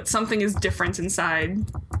about it, but something is different inside.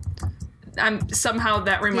 Somehow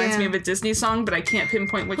that reminds me of a Disney song, but I can't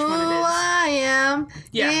pinpoint which one it is. I am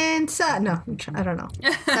inside. No, I don't know.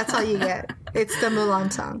 That's all you get. It's the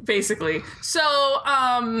Mulan song. Basically. So,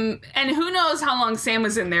 and who knows how long Sam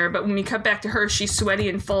was in there, but when we cut back to her, she's sweaty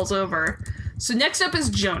and falls over. So next up is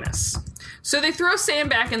Jonas. So they throw Sam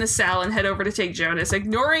back in the cell and head over to take Jonas,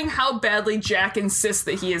 ignoring how badly Jack insists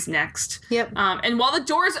that he is next. Yep. And while the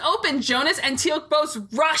doors open, Jonas and Teal'c both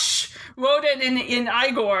rush Woden and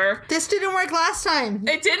Igor. This didn't work last time.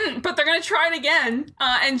 It didn't, but they're going to try it again.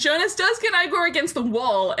 And Jonas does get Igor against the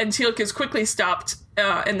wall, and Teal'c is quickly stopped,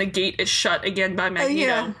 and the gate is shut again by Magneto.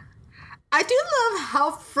 Yeah. I do love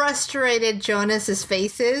how frustrated Jonas's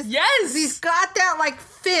face is. Yes! He's got that, like,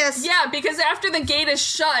 fist. Yeah, because after the gate is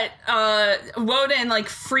shut, Woden, like,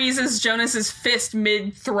 freezes Jonas's fist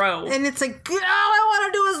mid-throw. And it's like, all I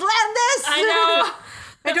want to do is land this! I know!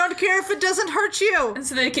 I don't care if it doesn't hurt you. And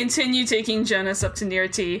so they continue taking Jonas up to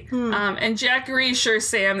Nirti. And Jack reassures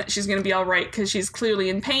Sam that she's going to be all right because she's clearly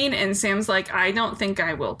in pain. And Sam's like, I don't think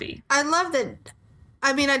I will be. I love that.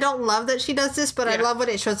 I mean, I don't love that she does this, but I love what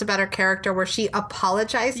it shows about her character where she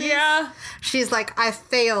apologizes. Yeah. She's like, I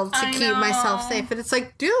failed to keep myself safe. And it's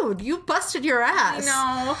like, dude, you busted your ass.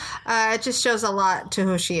 I know. It just shows a lot to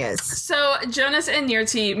who she is. So Jonas and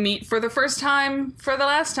Nirti meet for the first time, for the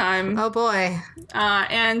last time. Oh, boy.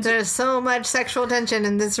 And there's so much sexual tension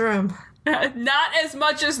in this room. Not as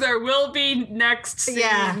much as there will be next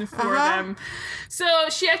scene for them. So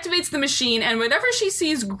she activates the machine, and whatever she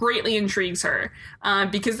sees greatly intrigues her.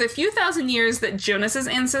 Because the few thousand years that Jonas's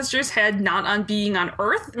ancestors had not on being on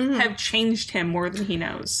Earth have changed him more than he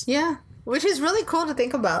knows. Yeah. Which is really cool to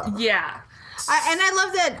think about. Yeah. And I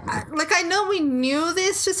love that, like, I know we knew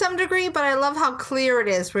this to some degree, but I love how clear it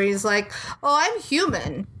is, where he's like, oh, I'm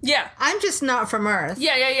human. Yeah. I'm just not from Earth.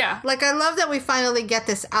 Yeah. Like, I love that we finally get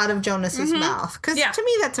this out of Jonas's mouth, because to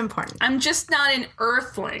me, that's important. I'm just not an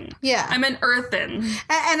Earthling. Yeah. I'm an Earthen.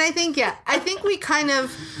 And I think, we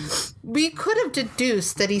could have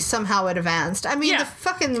deduced that he's somehow advanced. I mean, the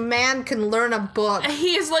fucking man can learn a book.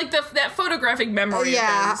 He is like that photographic memory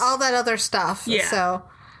of his. All that other stuff. Yeah. So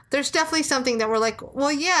there's definitely something that we're like,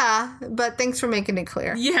 well, yeah, but thanks for making it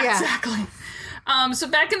clear. Yeah. Exactly. So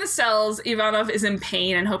back in the cells, Ivanov is in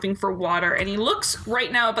pain and hoping for water, and he looks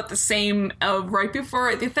right now about the same right before.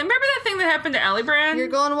 Remember that thing that happened to Alibrand? You're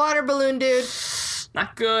going water balloon, dude.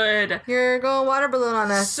 Not good. You're going water balloon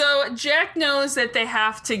on us. So Jack knows that they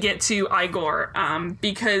have to get to Igor,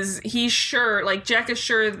 because he's sure, like, Jack is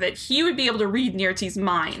sure that he would be able to read Nirti's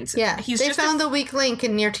mind. Yeah, they found the weak link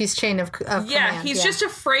in Nirti's chain of command. He's just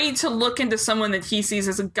afraid to look into someone that he sees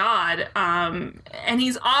as a god, and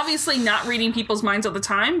he's obviously not reading people's minds all the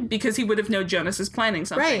time, because he would have known Jonas is planning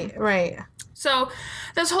something. Right. So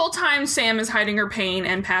this whole time, Sam is hiding her pain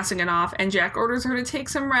and passing it off, and Jack orders her to take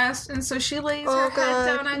some rest, and so she lays her head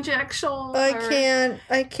down on Jack's shoulder. I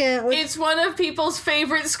can't. It's one of people's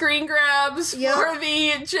favorite screen grabs for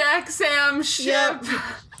the Jack-Sam ship. Yep.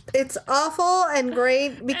 It's awful and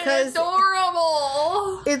great because... And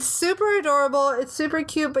adorable! It's super adorable, it's super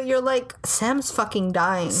cute, but you're like, Sam's fucking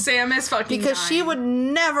dying. Sam is fucking dying. Because she would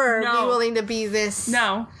never be willing to be this...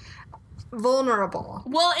 No. Vulnerable.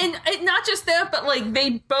 Well, and not just that, but like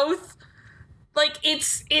they both like,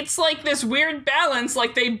 it's like this weird balance.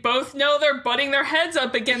 Like, they both know they're butting their heads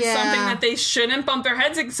up against something that they shouldn't bump their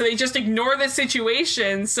heads against, so they just ignore the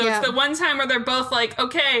situation. So it's the one time where they're both like,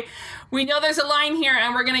 okay, we know there's a line here,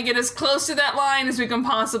 and we're gonna get as close to that line as we can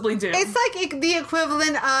possibly do. It's like the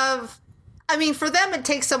equivalent of, I mean, for them, it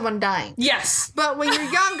takes someone dying. Yes. But when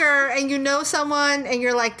you're younger and you know someone and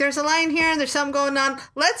you're like, there's a line here and there's something going on,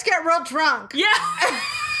 let's get real drunk. Yeah.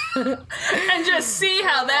 And just see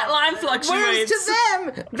how that line fluctuates. Whereas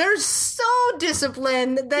to them, they're so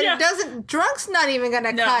disciplined that it doesn't, drunk's not even going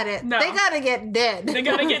to cut it. No. They got to get dead. They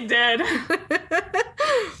gotta get dead.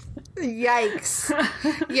 Yikes.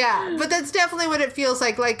 Yeah, but that's definitely what it feels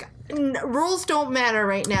like. Like, rules don't matter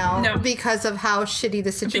right now because of how shitty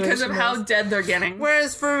the situation is. Because of how dead they're getting.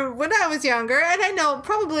 Whereas for when I was younger, and I know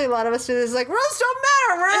probably a lot of us do this, like, rules don't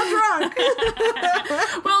matter, we're all drunk.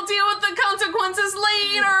 We'll deal with the consequences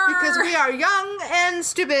later. Because we are young and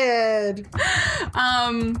stupid.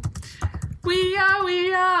 We are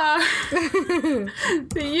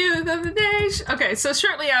the youth of the nation. Okay, so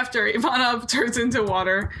shortly after, Ivanov turns into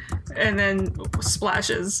water and then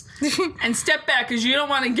splashes. And step back, because you don't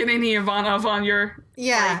want to get any Ivanov on your...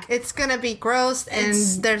 Yeah, like, it's going to be gross, and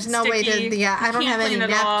there's no way sticky. to... Yeah, I don't have any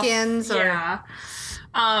napkins. Or... Yeah.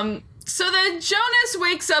 So then Jonas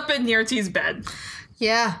wakes up in Nirti's bed.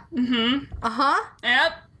 Yeah. Mm-hmm. Uh-huh.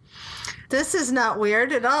 Yep. This is not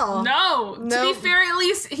weird at all. No. To be fair,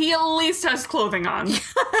 he at least has clothing on.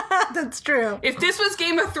 That's true. If this was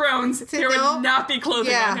Game of Thrones, there would not be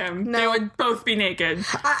clothing on him. They would both be naked.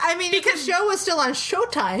 I mean, because the show was still on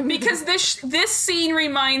Showtime. Because this scene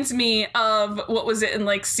reminds me of, what was it, in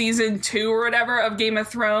like season 2 or whatever of Game of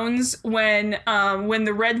Thrones, when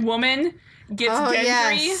the Red Woman gets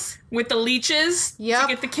Gendry with the leeches to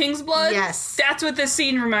get the king's blood. Yes. That's what this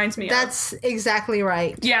scene reminds me of. That's exactly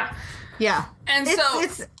right. Yeah. Yeah. And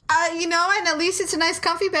it's and at least it's a nice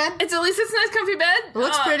comfy bed. It's a nice comfy bed. It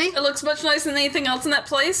looks pretty. It looks much nicer than anything else in that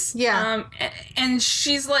place. Yeah. And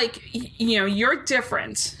she's like, you're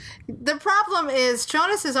different. The problem is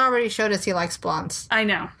Jonas has already showed us he likes blondes. I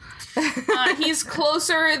know. He's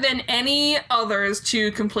closer than any others to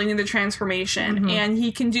completing the transformation, and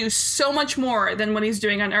he can do so much more than what he's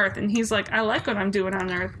doing on Earth. And he's like, I like what I'm doing on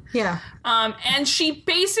Earth. Yeah. And she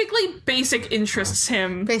basic interests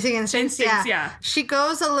him. Basic instincts, yeah. She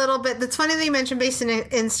goes a little bit. That's funny that you mentioned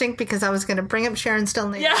basic instinct, because I was going to bring up Sharon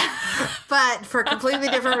Stone later. Yeah. But for completely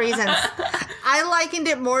different reasons. I likened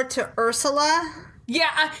it more to Ursula.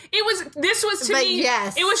 Yeah, this was to me,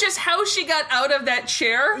 yes. It was just how she got out of that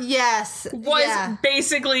chair. Yes. Was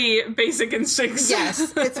basically basic instincts.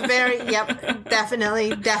 Yes, it's very,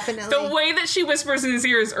 definitely. The way that she whispers in his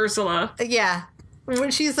ear is Ursula. Yeah.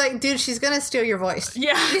 When she's like, dude, she's gonna steal your voice.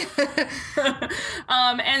 Yeah.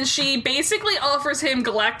 And she basically offers him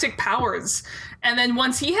galactic powers. And then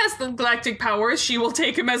once he has the galactic powers, she will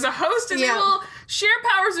take him as a host, and they will share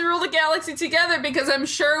powers and rule the galaxy together, because I'm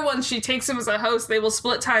sure once she takes him as a host, they will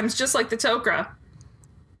split times just like the Tok'ra.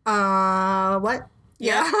 What?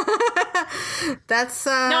 Yeah. That's,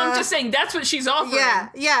 No, I'm just saying, that's what she's offering.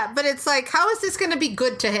 Yeah, but it's like, how is this going to be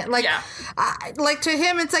good to him? Like, like to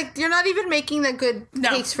him, it's like, you're not even making the good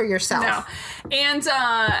case for yourself. No.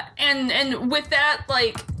 And with that,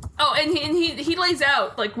 like... Oh, and he lays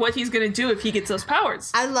out, like, what he's going to do if he gets those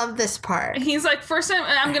powers. I love this part. He's like, first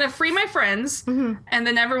I'm going to free my friends, and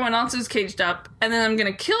then everyone else is caged up, and then I'm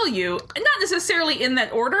going to kill you. And not necessarily in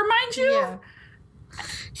that order, mind you. Yeah.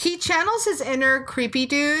 He channels his inner creepy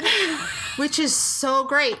dude, which is so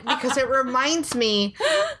great, because it reminds me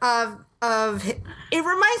it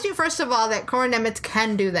reminds me, first of all, that Corin Nemitz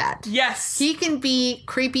can do that. Yes. He can be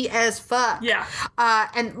creepy as fuck. Yeah.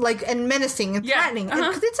 And menacing and threatening.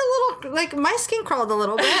 Because it's a little, like, my skin crawled a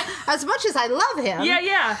little bit, as much as I love him.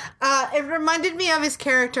 Yeah. It reminded me of his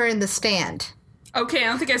character in The Stand. Okay, I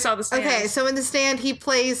don't think I saw The Stand. Okay, so in The Stand, he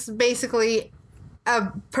plays basically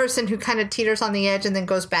a person who kind of teeters on the edge and then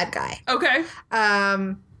goes bad guy. Okay.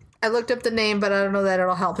 I looked up the name, but I don't know that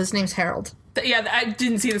it'll help. His name's Harold. Yeah, I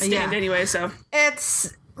didn't see The Stand anyway, so.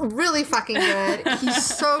 It's really fucking good. He's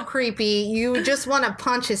so creepy. You just want to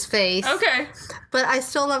punch his face. Okay. But I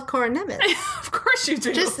still love Corin Nemitz. Of course you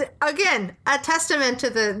do. Just, again, a testament to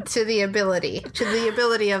the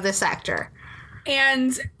ability of this actor.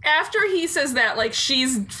 And after he says that, like,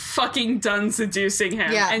 she's fucking done seducing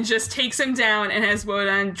him and just takes him down and has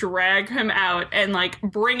Wodan drag him out and, like,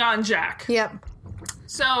 bring on Jack. Yep.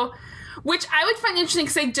 So, which I would find interesting,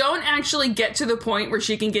 because they don't actually get to the point where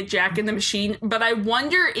she can get Jack in the machine, but I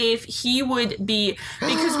wonder if he would be,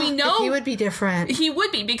 because we know... he would be different. He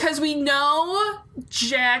would be, because we know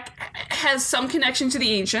Jack has some connection to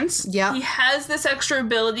the ancients. Yep. He has this extra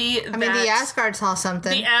ability. I mean, the Asgard saw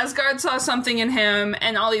something. The Asgard saw something in him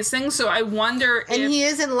and all these things, so I wonder and he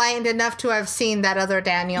is enlightened enough to have seen that other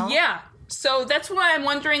Daniel. Yeah. So that's why I'm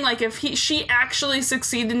wondering, like, if she actually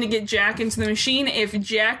succeeded to get Jack into the machine, if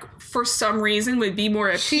Jack, for some reason, would be more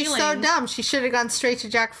appealing. She's so dumb. She should have gone straight to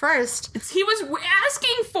Jack first. He was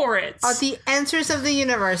asking for it. The answers of the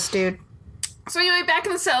universe, dude. So anyway, back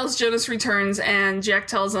in the cells, Jonas returns, and Jack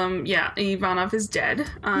tells him, yeah, Ivanov is dead.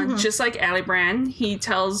 Just like Alibrand, he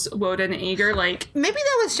tells Woden and Igor, like... Maybe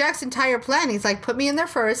that was Jack's entire plan. He's like, put me in there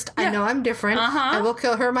first. Yeah. I know I'm different. I will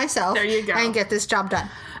kill her myself. There you go. And get this job done.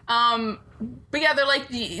 But yeah, they're like,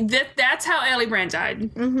 that's how Alibrand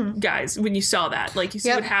died, guys, when you saw that. Like, you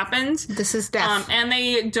see what happened? This is death. And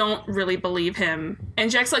they don't really believe him.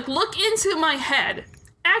 And Jack's like, look into my head.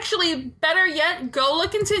 Actually, better yet, go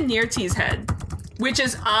look into Nirti's head, which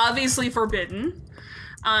is obviously forbidden.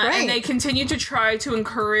 Right. And they continue to try to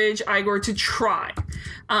encourage Igor to try.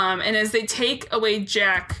 And as they take away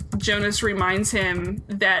Jack, Jonas reminds him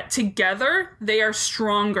that together they are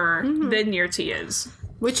stronger than Nirti is.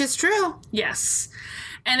 Which is true. Yes.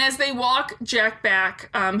 And as they walk Jack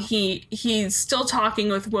back, he's still talking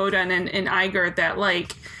with Woden and Igor that,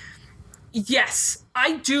 like, yes,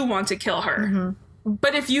 I do want to kill her.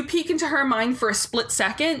 But if you peek into her mind for a split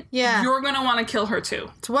second, you're going to want to kill her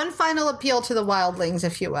too. It's one final appeal to the wildlings,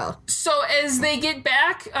 if you will. So as they get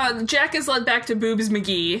back, Jack is led back to Boobs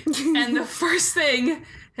McGee. And the first thing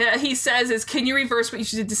he says is, can you reverse what you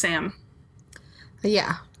did to Sam?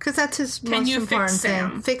 Yeah, because that's his most important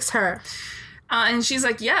thing. Fix her. And she's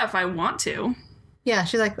like, yeah, if I want to. Yeah,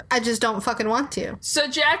 she's like, I just don't fucking want to. So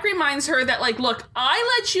Jack reminds her that, like, look,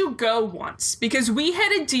 I let you go once because we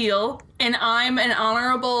had a deal and I'm an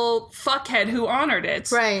honorable fuckhead who honored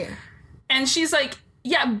it. Right. And she's like,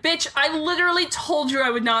 yeah, bitch, I literally told you I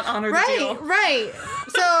would not honor the deal. Right.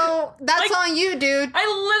 So that's on you, dude. I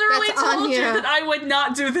literally told you that I would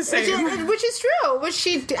not do the same. Which is true. Which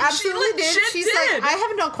she absolutely did. She's like, I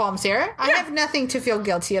have no qualms here. I have nothing to feel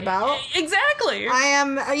guilty about. Exactly. I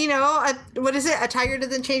am, what is it? A tiger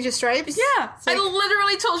doesn't change his stripes? Yeah. Like, I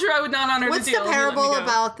literally told you I would not honor the deal. What's the parable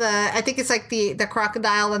about I think it's like the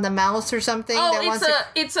crocodile and the mouse or something? Oh,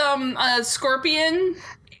 it's a scorpion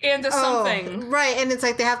and something. Right, and it's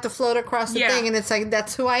like they have to float across the thing, and it's like,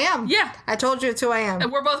 that's who I am. Yeah. I told you it's who I am.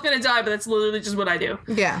 And we're both gonna die, but that's literally just what I do.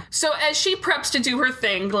 Yeah. So as she preps to do her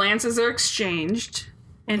thing, glances are exchanged,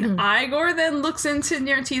 and Igor then looks into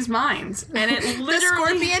Nirti's mind, and it literally... The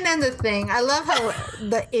scorpion and the thing. I love how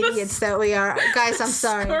the idiots that we are. Guys, I'm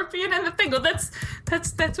sorry. Scorpion and the thing. Well, that's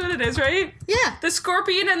what it is, right? Yeah. The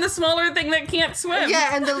scorpion and the smaller thing that can't swim.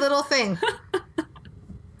 Yeah, and the little thing.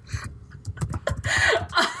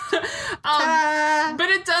 But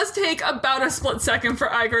it does take about a split second for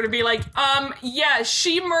Igor to be like, yeah,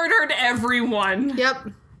 she murdered everyone. Yep.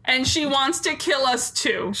 And she wants to kill us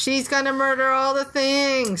too. She's gonna murder all the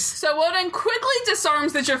things. So Woden quickly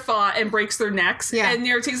disarms the Jaffa and breaks their necks. Yeah. And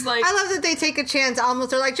Nirti's like... I love that they take a chance. Almost,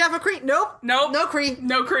 they're like, Jaffa Cree. Nope. No Cree.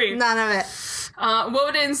 No Cree. None of it.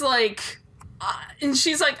 Woden's like... and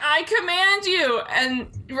she's like, I command you. And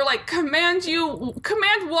we're like, command you?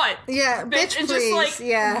 Command what? Yeah, bitch, and please. Just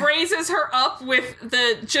like raises her up with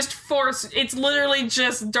the just force. It's literally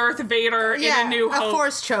just Darth Vader in A New Hope. A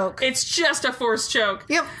force choke. It's just a force choke.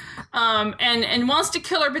 Yep. And wants to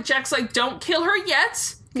kill her, but Jack's like, don't kill her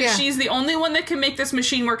yet. Because she's the only one that can make this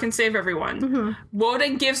machine work and save everyone.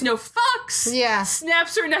 Woden gives no fucks. Yeah.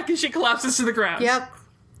 Snaps her neck and she collapses to the ground.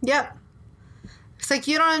 Yep. It's like,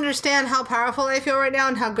 you don't understand how powerful I feel right now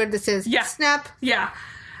and how good this is. Yeah. Snap. Yeah.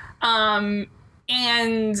 And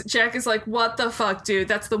Jack is like, what the fuck, dude?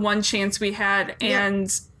 That's the one chance we had. And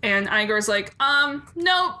Igor's like,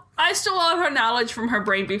 nope. I stole all her knowledge from her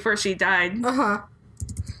brain before she died.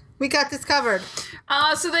 We got this covered.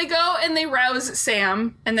 So they go and they rouse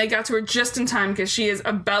Sam, and they got to her just in time because she is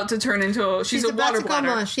about to turn into she's a water bladder.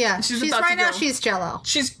 Mush, yeah. She's right now. She's Jello.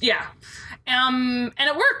 And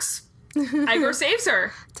it works. Igor saves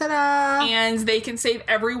her. Ta-da! And they can save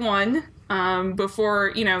everyone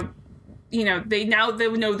before they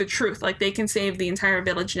know the truth. Like, they can save the entire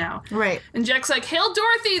village now. Right. And Jack's like, "Hail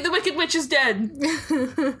Dorothy! The Wicked Witch is dead."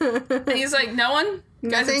 And he's like, "No one."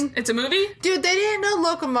 Guys, it's a movie? Dude, they didn't know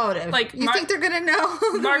locomotive. Like, you think they're gonna know?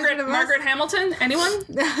 Margaret Hamilton? Anyone?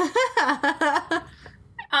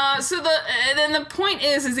 Then the point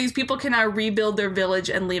is these people can now rebuild their village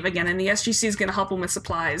and leave again, and the SGC is going to help them with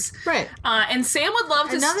supplies. Right. And Sam would love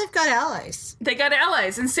to... And now they've got allies. They got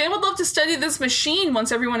allies, and Sam would love to study this machine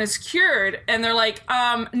once everyone is cured, and they're like,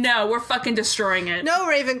 no, we're fucking destroying it. No,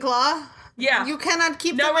 Ravenclaw. Yeah. You cannot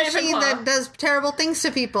keep No the machine Ravenclaw. that does terrible things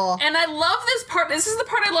to people. And I love this part. This is the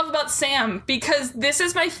part I love about Sam, because this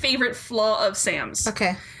is my favorite flaw of Sam's.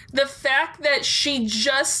 Okay. The fact that she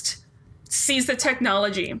just sees the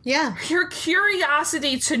technology. Yeah. Her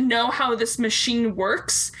curiosity to know how this machine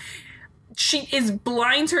works, she is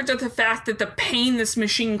blind to the fact that the pain this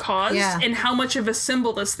machine caused and how much of a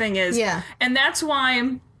symbol this thing is. Yeah. And that's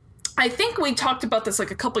why I think we talked about this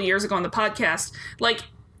like a couple years ago on the podcast. Like,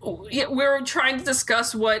 we were trying to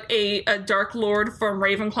discuss what a Dark Lord from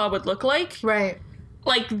Ravenclaw would look like. Right.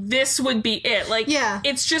 Like, this would be it. Like,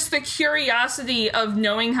 it's just the curiosity of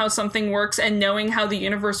knowing how something works and knowing how the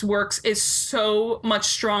universe works is so much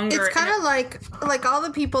stronger. It's kind of like all the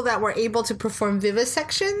people that were able to perform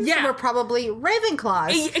vivisections were probably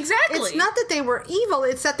Ravenclaws. Exactly. It's not that they were evil,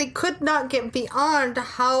 it's that they could not get beyond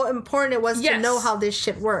how important it was to know how this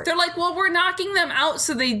shit worked. They're like, well, we're knocking them out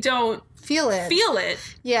so they don't feel it.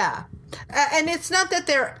 Yeah. And it's not that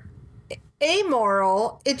they're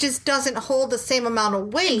amoral, it just doesn't hold the same amount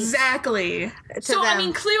of weight. Exactly. So, them. I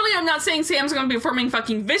mean, clearly I'm not saying Sam's going to be performing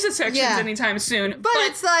fucking vivisections anytime soon. But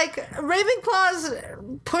it's like,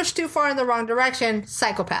 Ravenclaws pushed too far in the wrong direction,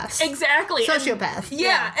 psychopaths. Exactly. Sociopath.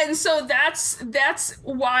 And so that's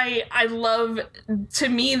why I love, to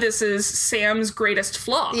me, this is Sam's greatest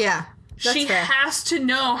flaw. Yeah. She has to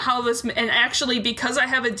know how this, and actually, because I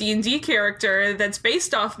have a D&D character that's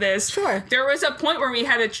based off this, there was a point where we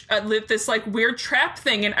had this like weird trap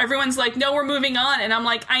thing, and everyone's like, no, we're moving on, and I'm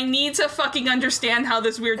like, I need to fucking understand how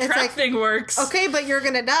this weird trap thing works. Okay, but you're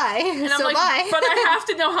gonna die, and I'm like, bye. But I have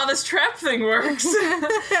to know how this trap thing works.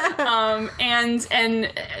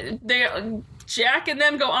 And they... Jack and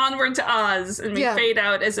them go onward to Oz, and we fade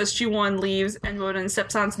out as SG-1 leaves and Woden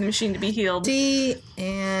steps onto the machine to be healed.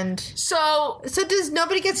 So does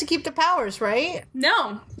nobody gets to keep the powers, right?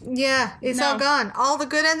 No. Yeah, it's all gone. All the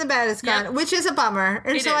good and the bad is gone, which is a bummer.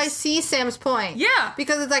 And I see Sam's point. Yeah.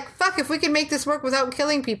 Because it's like, fuck, if we can make this work without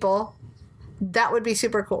killing people, that would be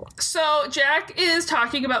super cool. So Jack is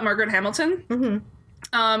talking about Margaret Hamilton. Mm-hmm.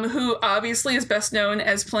 Who obviously is best known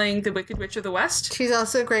as playing the Wicked Witch of the West. She's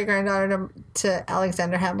also a great-granddaughter to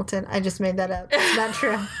Alexander Hamilton. I just made that up. It's not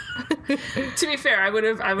true. To be fair, I would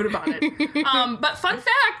have bought it. But fun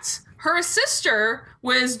fact, her sister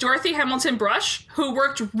was Dorothy Hamilton Brush, who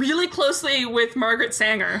worked really closely with Margaret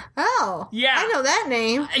Sanger. Oh. Yeah. I know that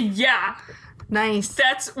name. Yeah. Nice.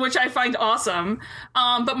 Which I find awesome.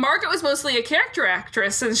 But Margaret was mostly a character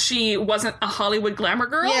actress, since she wasn't a Hollywood glamour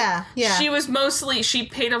girl. Yeah. She was mostly, she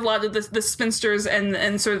paid a lot of the spinsters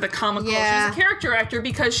and sort of the comical. Yeah. She's a character actor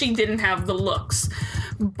because she didn't have the looks.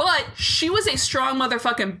 But she was a strong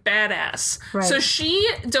motherfucking badass. Right. So she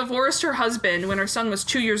divorced her husband when her son was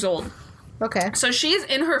 2 years old. Okay. So she's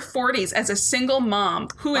in her 40s as a single mom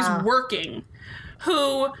who is working,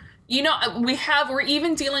 who... You know, we're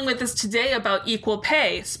even dealing with this today about equal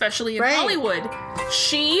pay, especially in Hollywood.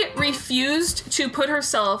 She refused to put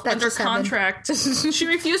herself under contract. She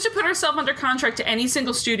refused to put herself under contract to any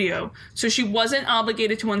single studio. So she wasn't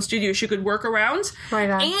obligated to one studio. She could work around. Right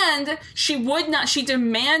on. And she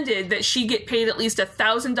demanded that she get paid at least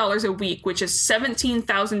 $1,000 a week, which is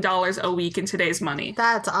 $17,000 a week in today's money.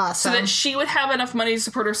 That's awesome. So that she would have enough money to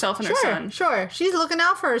support herself and her son. Sure. She's looking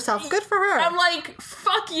out for herself. Good for her. I'm like,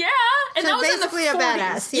 fuck yeah. And so that was basically in the 40s. A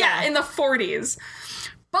badass. Yeah, in the 40s.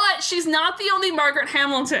 But she's not the only Margaret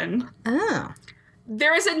Hamilton. Oh.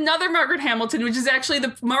 There is another Margaret Hamilton, which is actually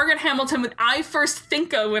the Margaret Hamilton that I first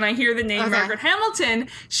think of when I hear the name Margaret Hamilton.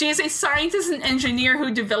 She is a scientist and engineer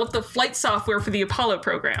who developed the flight software for the Apollo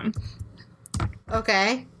program.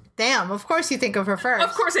 Okay. Damn, of course you think of her first.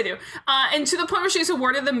 Of course I do. And to the point where she was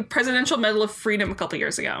awarded the Presidential Medal of Freedom a couple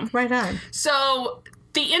years ago. Right on. So...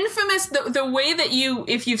 The infamous, the way that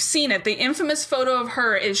if you've seen it, the infamous photo of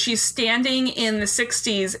her is she's standing in the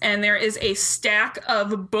 60s and there is a stack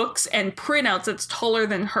of books and printouts that's taller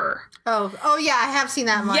than her. Oh yeah, I have seen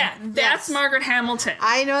that one. Yeah, that's Margaret Hamilton.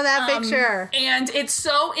 I know that picture. And it's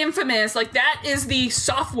so infamous. Like, that is the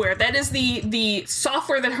software. That is the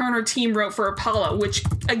software that her and her team wrote for Apollo, which,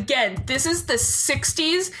 again, this is the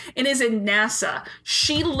 60s and is in NASA.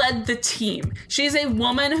 She led the team. She's a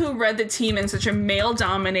woman who led the team in such a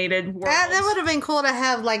male-dominated world. That would have been cool to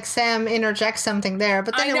have, like, Sam interject something there,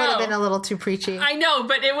 but then it would have been a little too preachy. I know,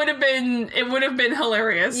 but it would have been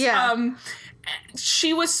hilarious. Yeah.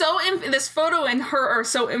 She was this photo and her are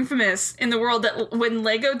so infamous in the world that when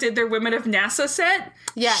Lego did their Women of NASA set,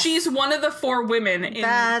 she's one of the 4 women.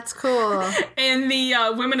 That's cool. In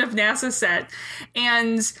the Women of NASA set.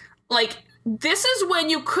 And, like, this is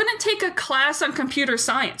when you couldn't take a class on computer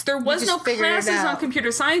science. There was no classes on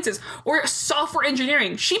computer sciences or software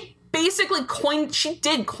engineering. She basically coin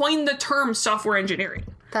the term software engineering.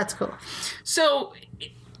 That's cool. So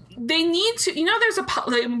they need to, there's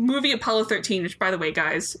the movie Apollo 13, which, by the way,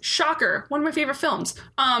 guys, shocker, one of my favorite films.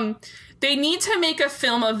 They need to make a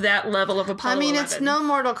film of that level of Apollo 11. It's no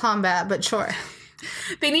Mortal Kombat, but sure.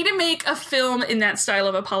 They need to make a film in that style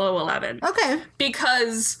of Apollo 11. Okay.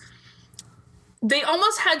 Because they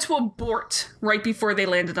almost had to abort right before they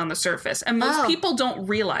landed on the surface. And most people don't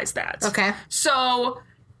realize that. Okay. So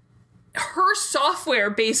her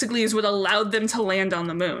software basically is what allowed them to land on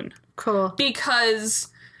the moon. Cool. Because...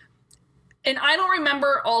 And I don't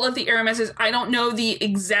remember all of the error messages. I don't know the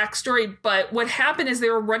exact story, but what happened is they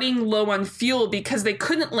were running low on fuel because they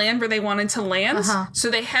couldn't land where they wanted to land. So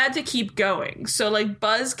they had to keep going. So like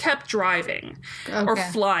Buzz kept driving or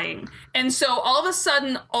flying. And so all of a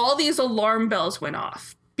sudden, all these alarm bells went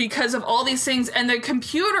off because of all these things. And the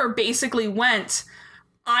computer basically went,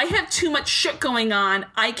 I have too much shit going on.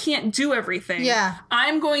 I can't do everything. Yeah.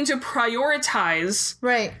 I'm going to prioritize.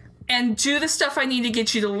 Right. And do the stuff I need to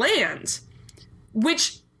get you to land.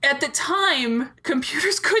 Which, at the time,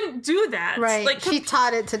 computers couldn't do that. Right. Like, she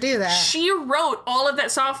taught it to do that. She wrote all of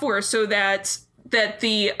that software so that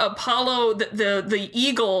the Apollo, the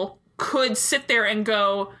Eagle, could sit there and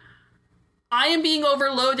go, I am being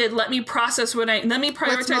overloaded. Let me prioritize what I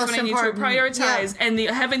need to prioritize. Yeah. And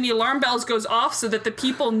having the alarm bells goes off so that the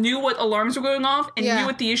people knew what alarms were going off and knew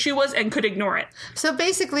what the issue was and could ignore it. So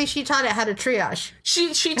basically, she taught it how to triage. She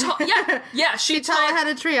taught she taught it how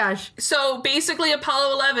to triage. So basically,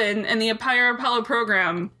 Apollo 11 and the entire Apollo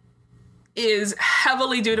program is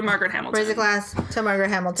heavily due to Margaret Hamilton. Raise a glass to Margaret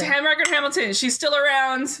Hamilton. To Margaret Hamilton. She's still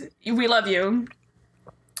around. We love you.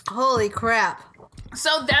 Holy crap. So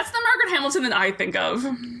that's the Margaret Hamilton that I think of.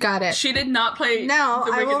 Got it. She did not play No,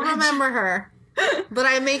 the I Wicked will Witch. remember her. But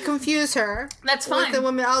I may confuse her. That's fine. With the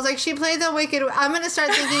woman. I was like, she played the Wicked... I'm going to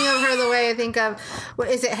start thinking of her the way I think of...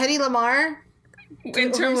 Is it Hedy Lamarr?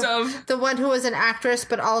 In terms of... The one who was an actress,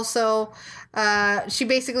 but also... she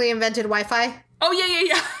basically invented Wi-Fi. Oh,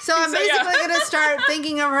 yeah. So I'm basically going to start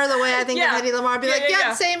thinking of her the way I think of Hedy Lamarr. Be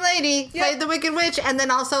same lady. Played the Wicked Witch, and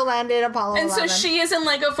then also landed Apollo 11. And so she is in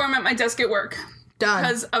Lego form at my desk at work. Done.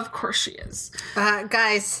 Because of course she is.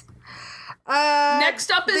 Guys.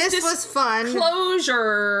 Next up is this was fun.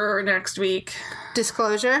 Disclosure next week.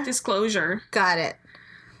 Disclosure? Got it.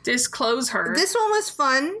 Disclose her. This one was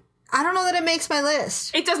fun. I don't know that it makes my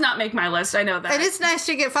list. It does not make my list. I know that. It is nice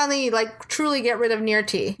to finally truly get rid of Near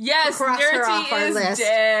T. Yes, Near T is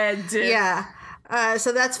dead. Yeah.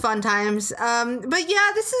 So that's fun times. But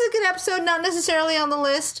yeah, this is a good episode, not necessarily on the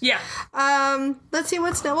list. Yeah. Let's see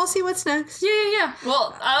what's next. We'll see what's next. Yeah.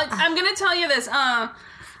 Well, I'm going to tell you this.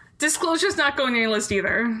 Disclosure's not going on your list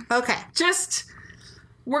either. Okay.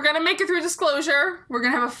 We're going to make it through Disclosure. We're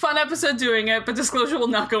going to have a fun episode doing it, but Disclosure will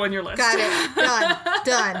not go on your list. Got it.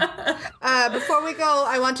 Done. Before we go,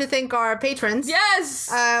 I want to thank our patrons.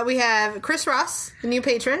 Yes! We have Chris Ross, the new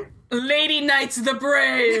patron. Lady Knights the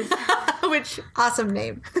Brave. Which, awesome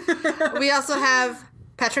name. We also have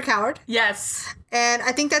Patrick Howard. Yes. And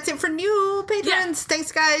I think that's it for new patrons. Yeah.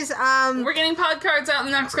 Thanks, guys. We're getting pod cards out in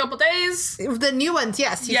the next couple days. The new ones,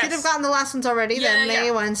 yes. You should have gotten the last ones already, the May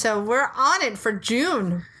one. So we're on it for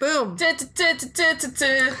June. Boom. My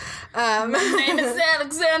name is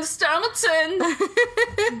Alexander Starmelton.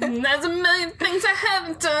 There's a million things I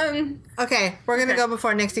haven't done. Okay, we're going to go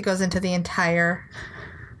before Nixie goes into the entire...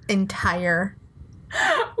 We were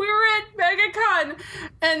at MegaCon,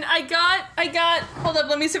 and I got, hold up,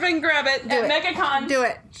 let me see if I can grab it. MegaCon. Do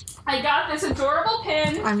it. I got this adorable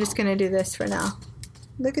pin. I'm just going to do this for now.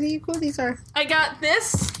 Look at how cool these are. I got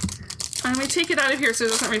this. I'm going to take it out of here so it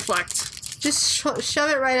doesn't reflect. Just shove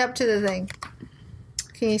it right up to the thing.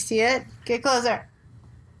 Can you see it? Get closer.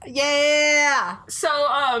 Yeah! So,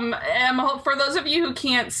 for those of you who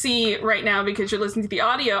can't see right now because you're listening to the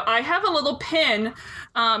audio, I have a little pin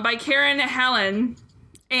by Karen Hallen,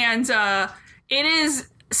 and it is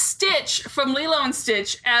Stitch from Lilo and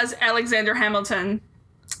Stitch as Alexander Hamilton.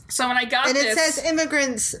 So when I got this... And it says,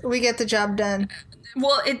 immigrants, we get the job done.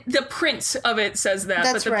 Well, the print of it says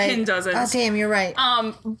that, but the pin doesn't. Oh, damn, you're right.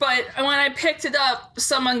 But when I picked it up,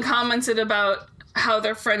 someone commented about how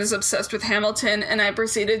their friend is obsessed with Hamilton, and I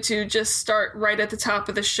proceeded to just start right at the top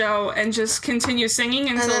of the show and just continue singing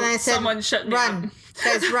until someone shut me up.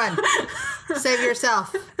 Guys, run. Save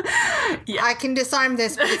yourself. Yeah. I can disarm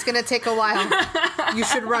this, but it's going to take a while. You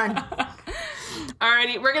should run.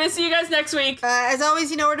 Alrighty, we're gonna see you guys next week. As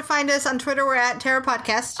always, you know where to find us. On Twitter, we're at Terra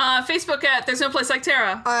Podcast. Facebook at There's No Place Like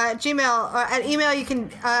Terra. Gmail, at email, you can,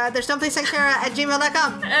 There's No Place Like Terra at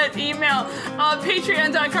gmail.com. At email,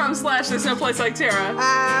 patreon.com/There's No Place Like Terra.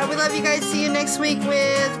 We love you guys. See you next week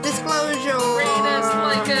with Disclosure. Rate us,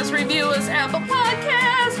 like us, review us, Apple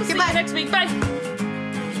Podcasts. We'll see you next week. Bye.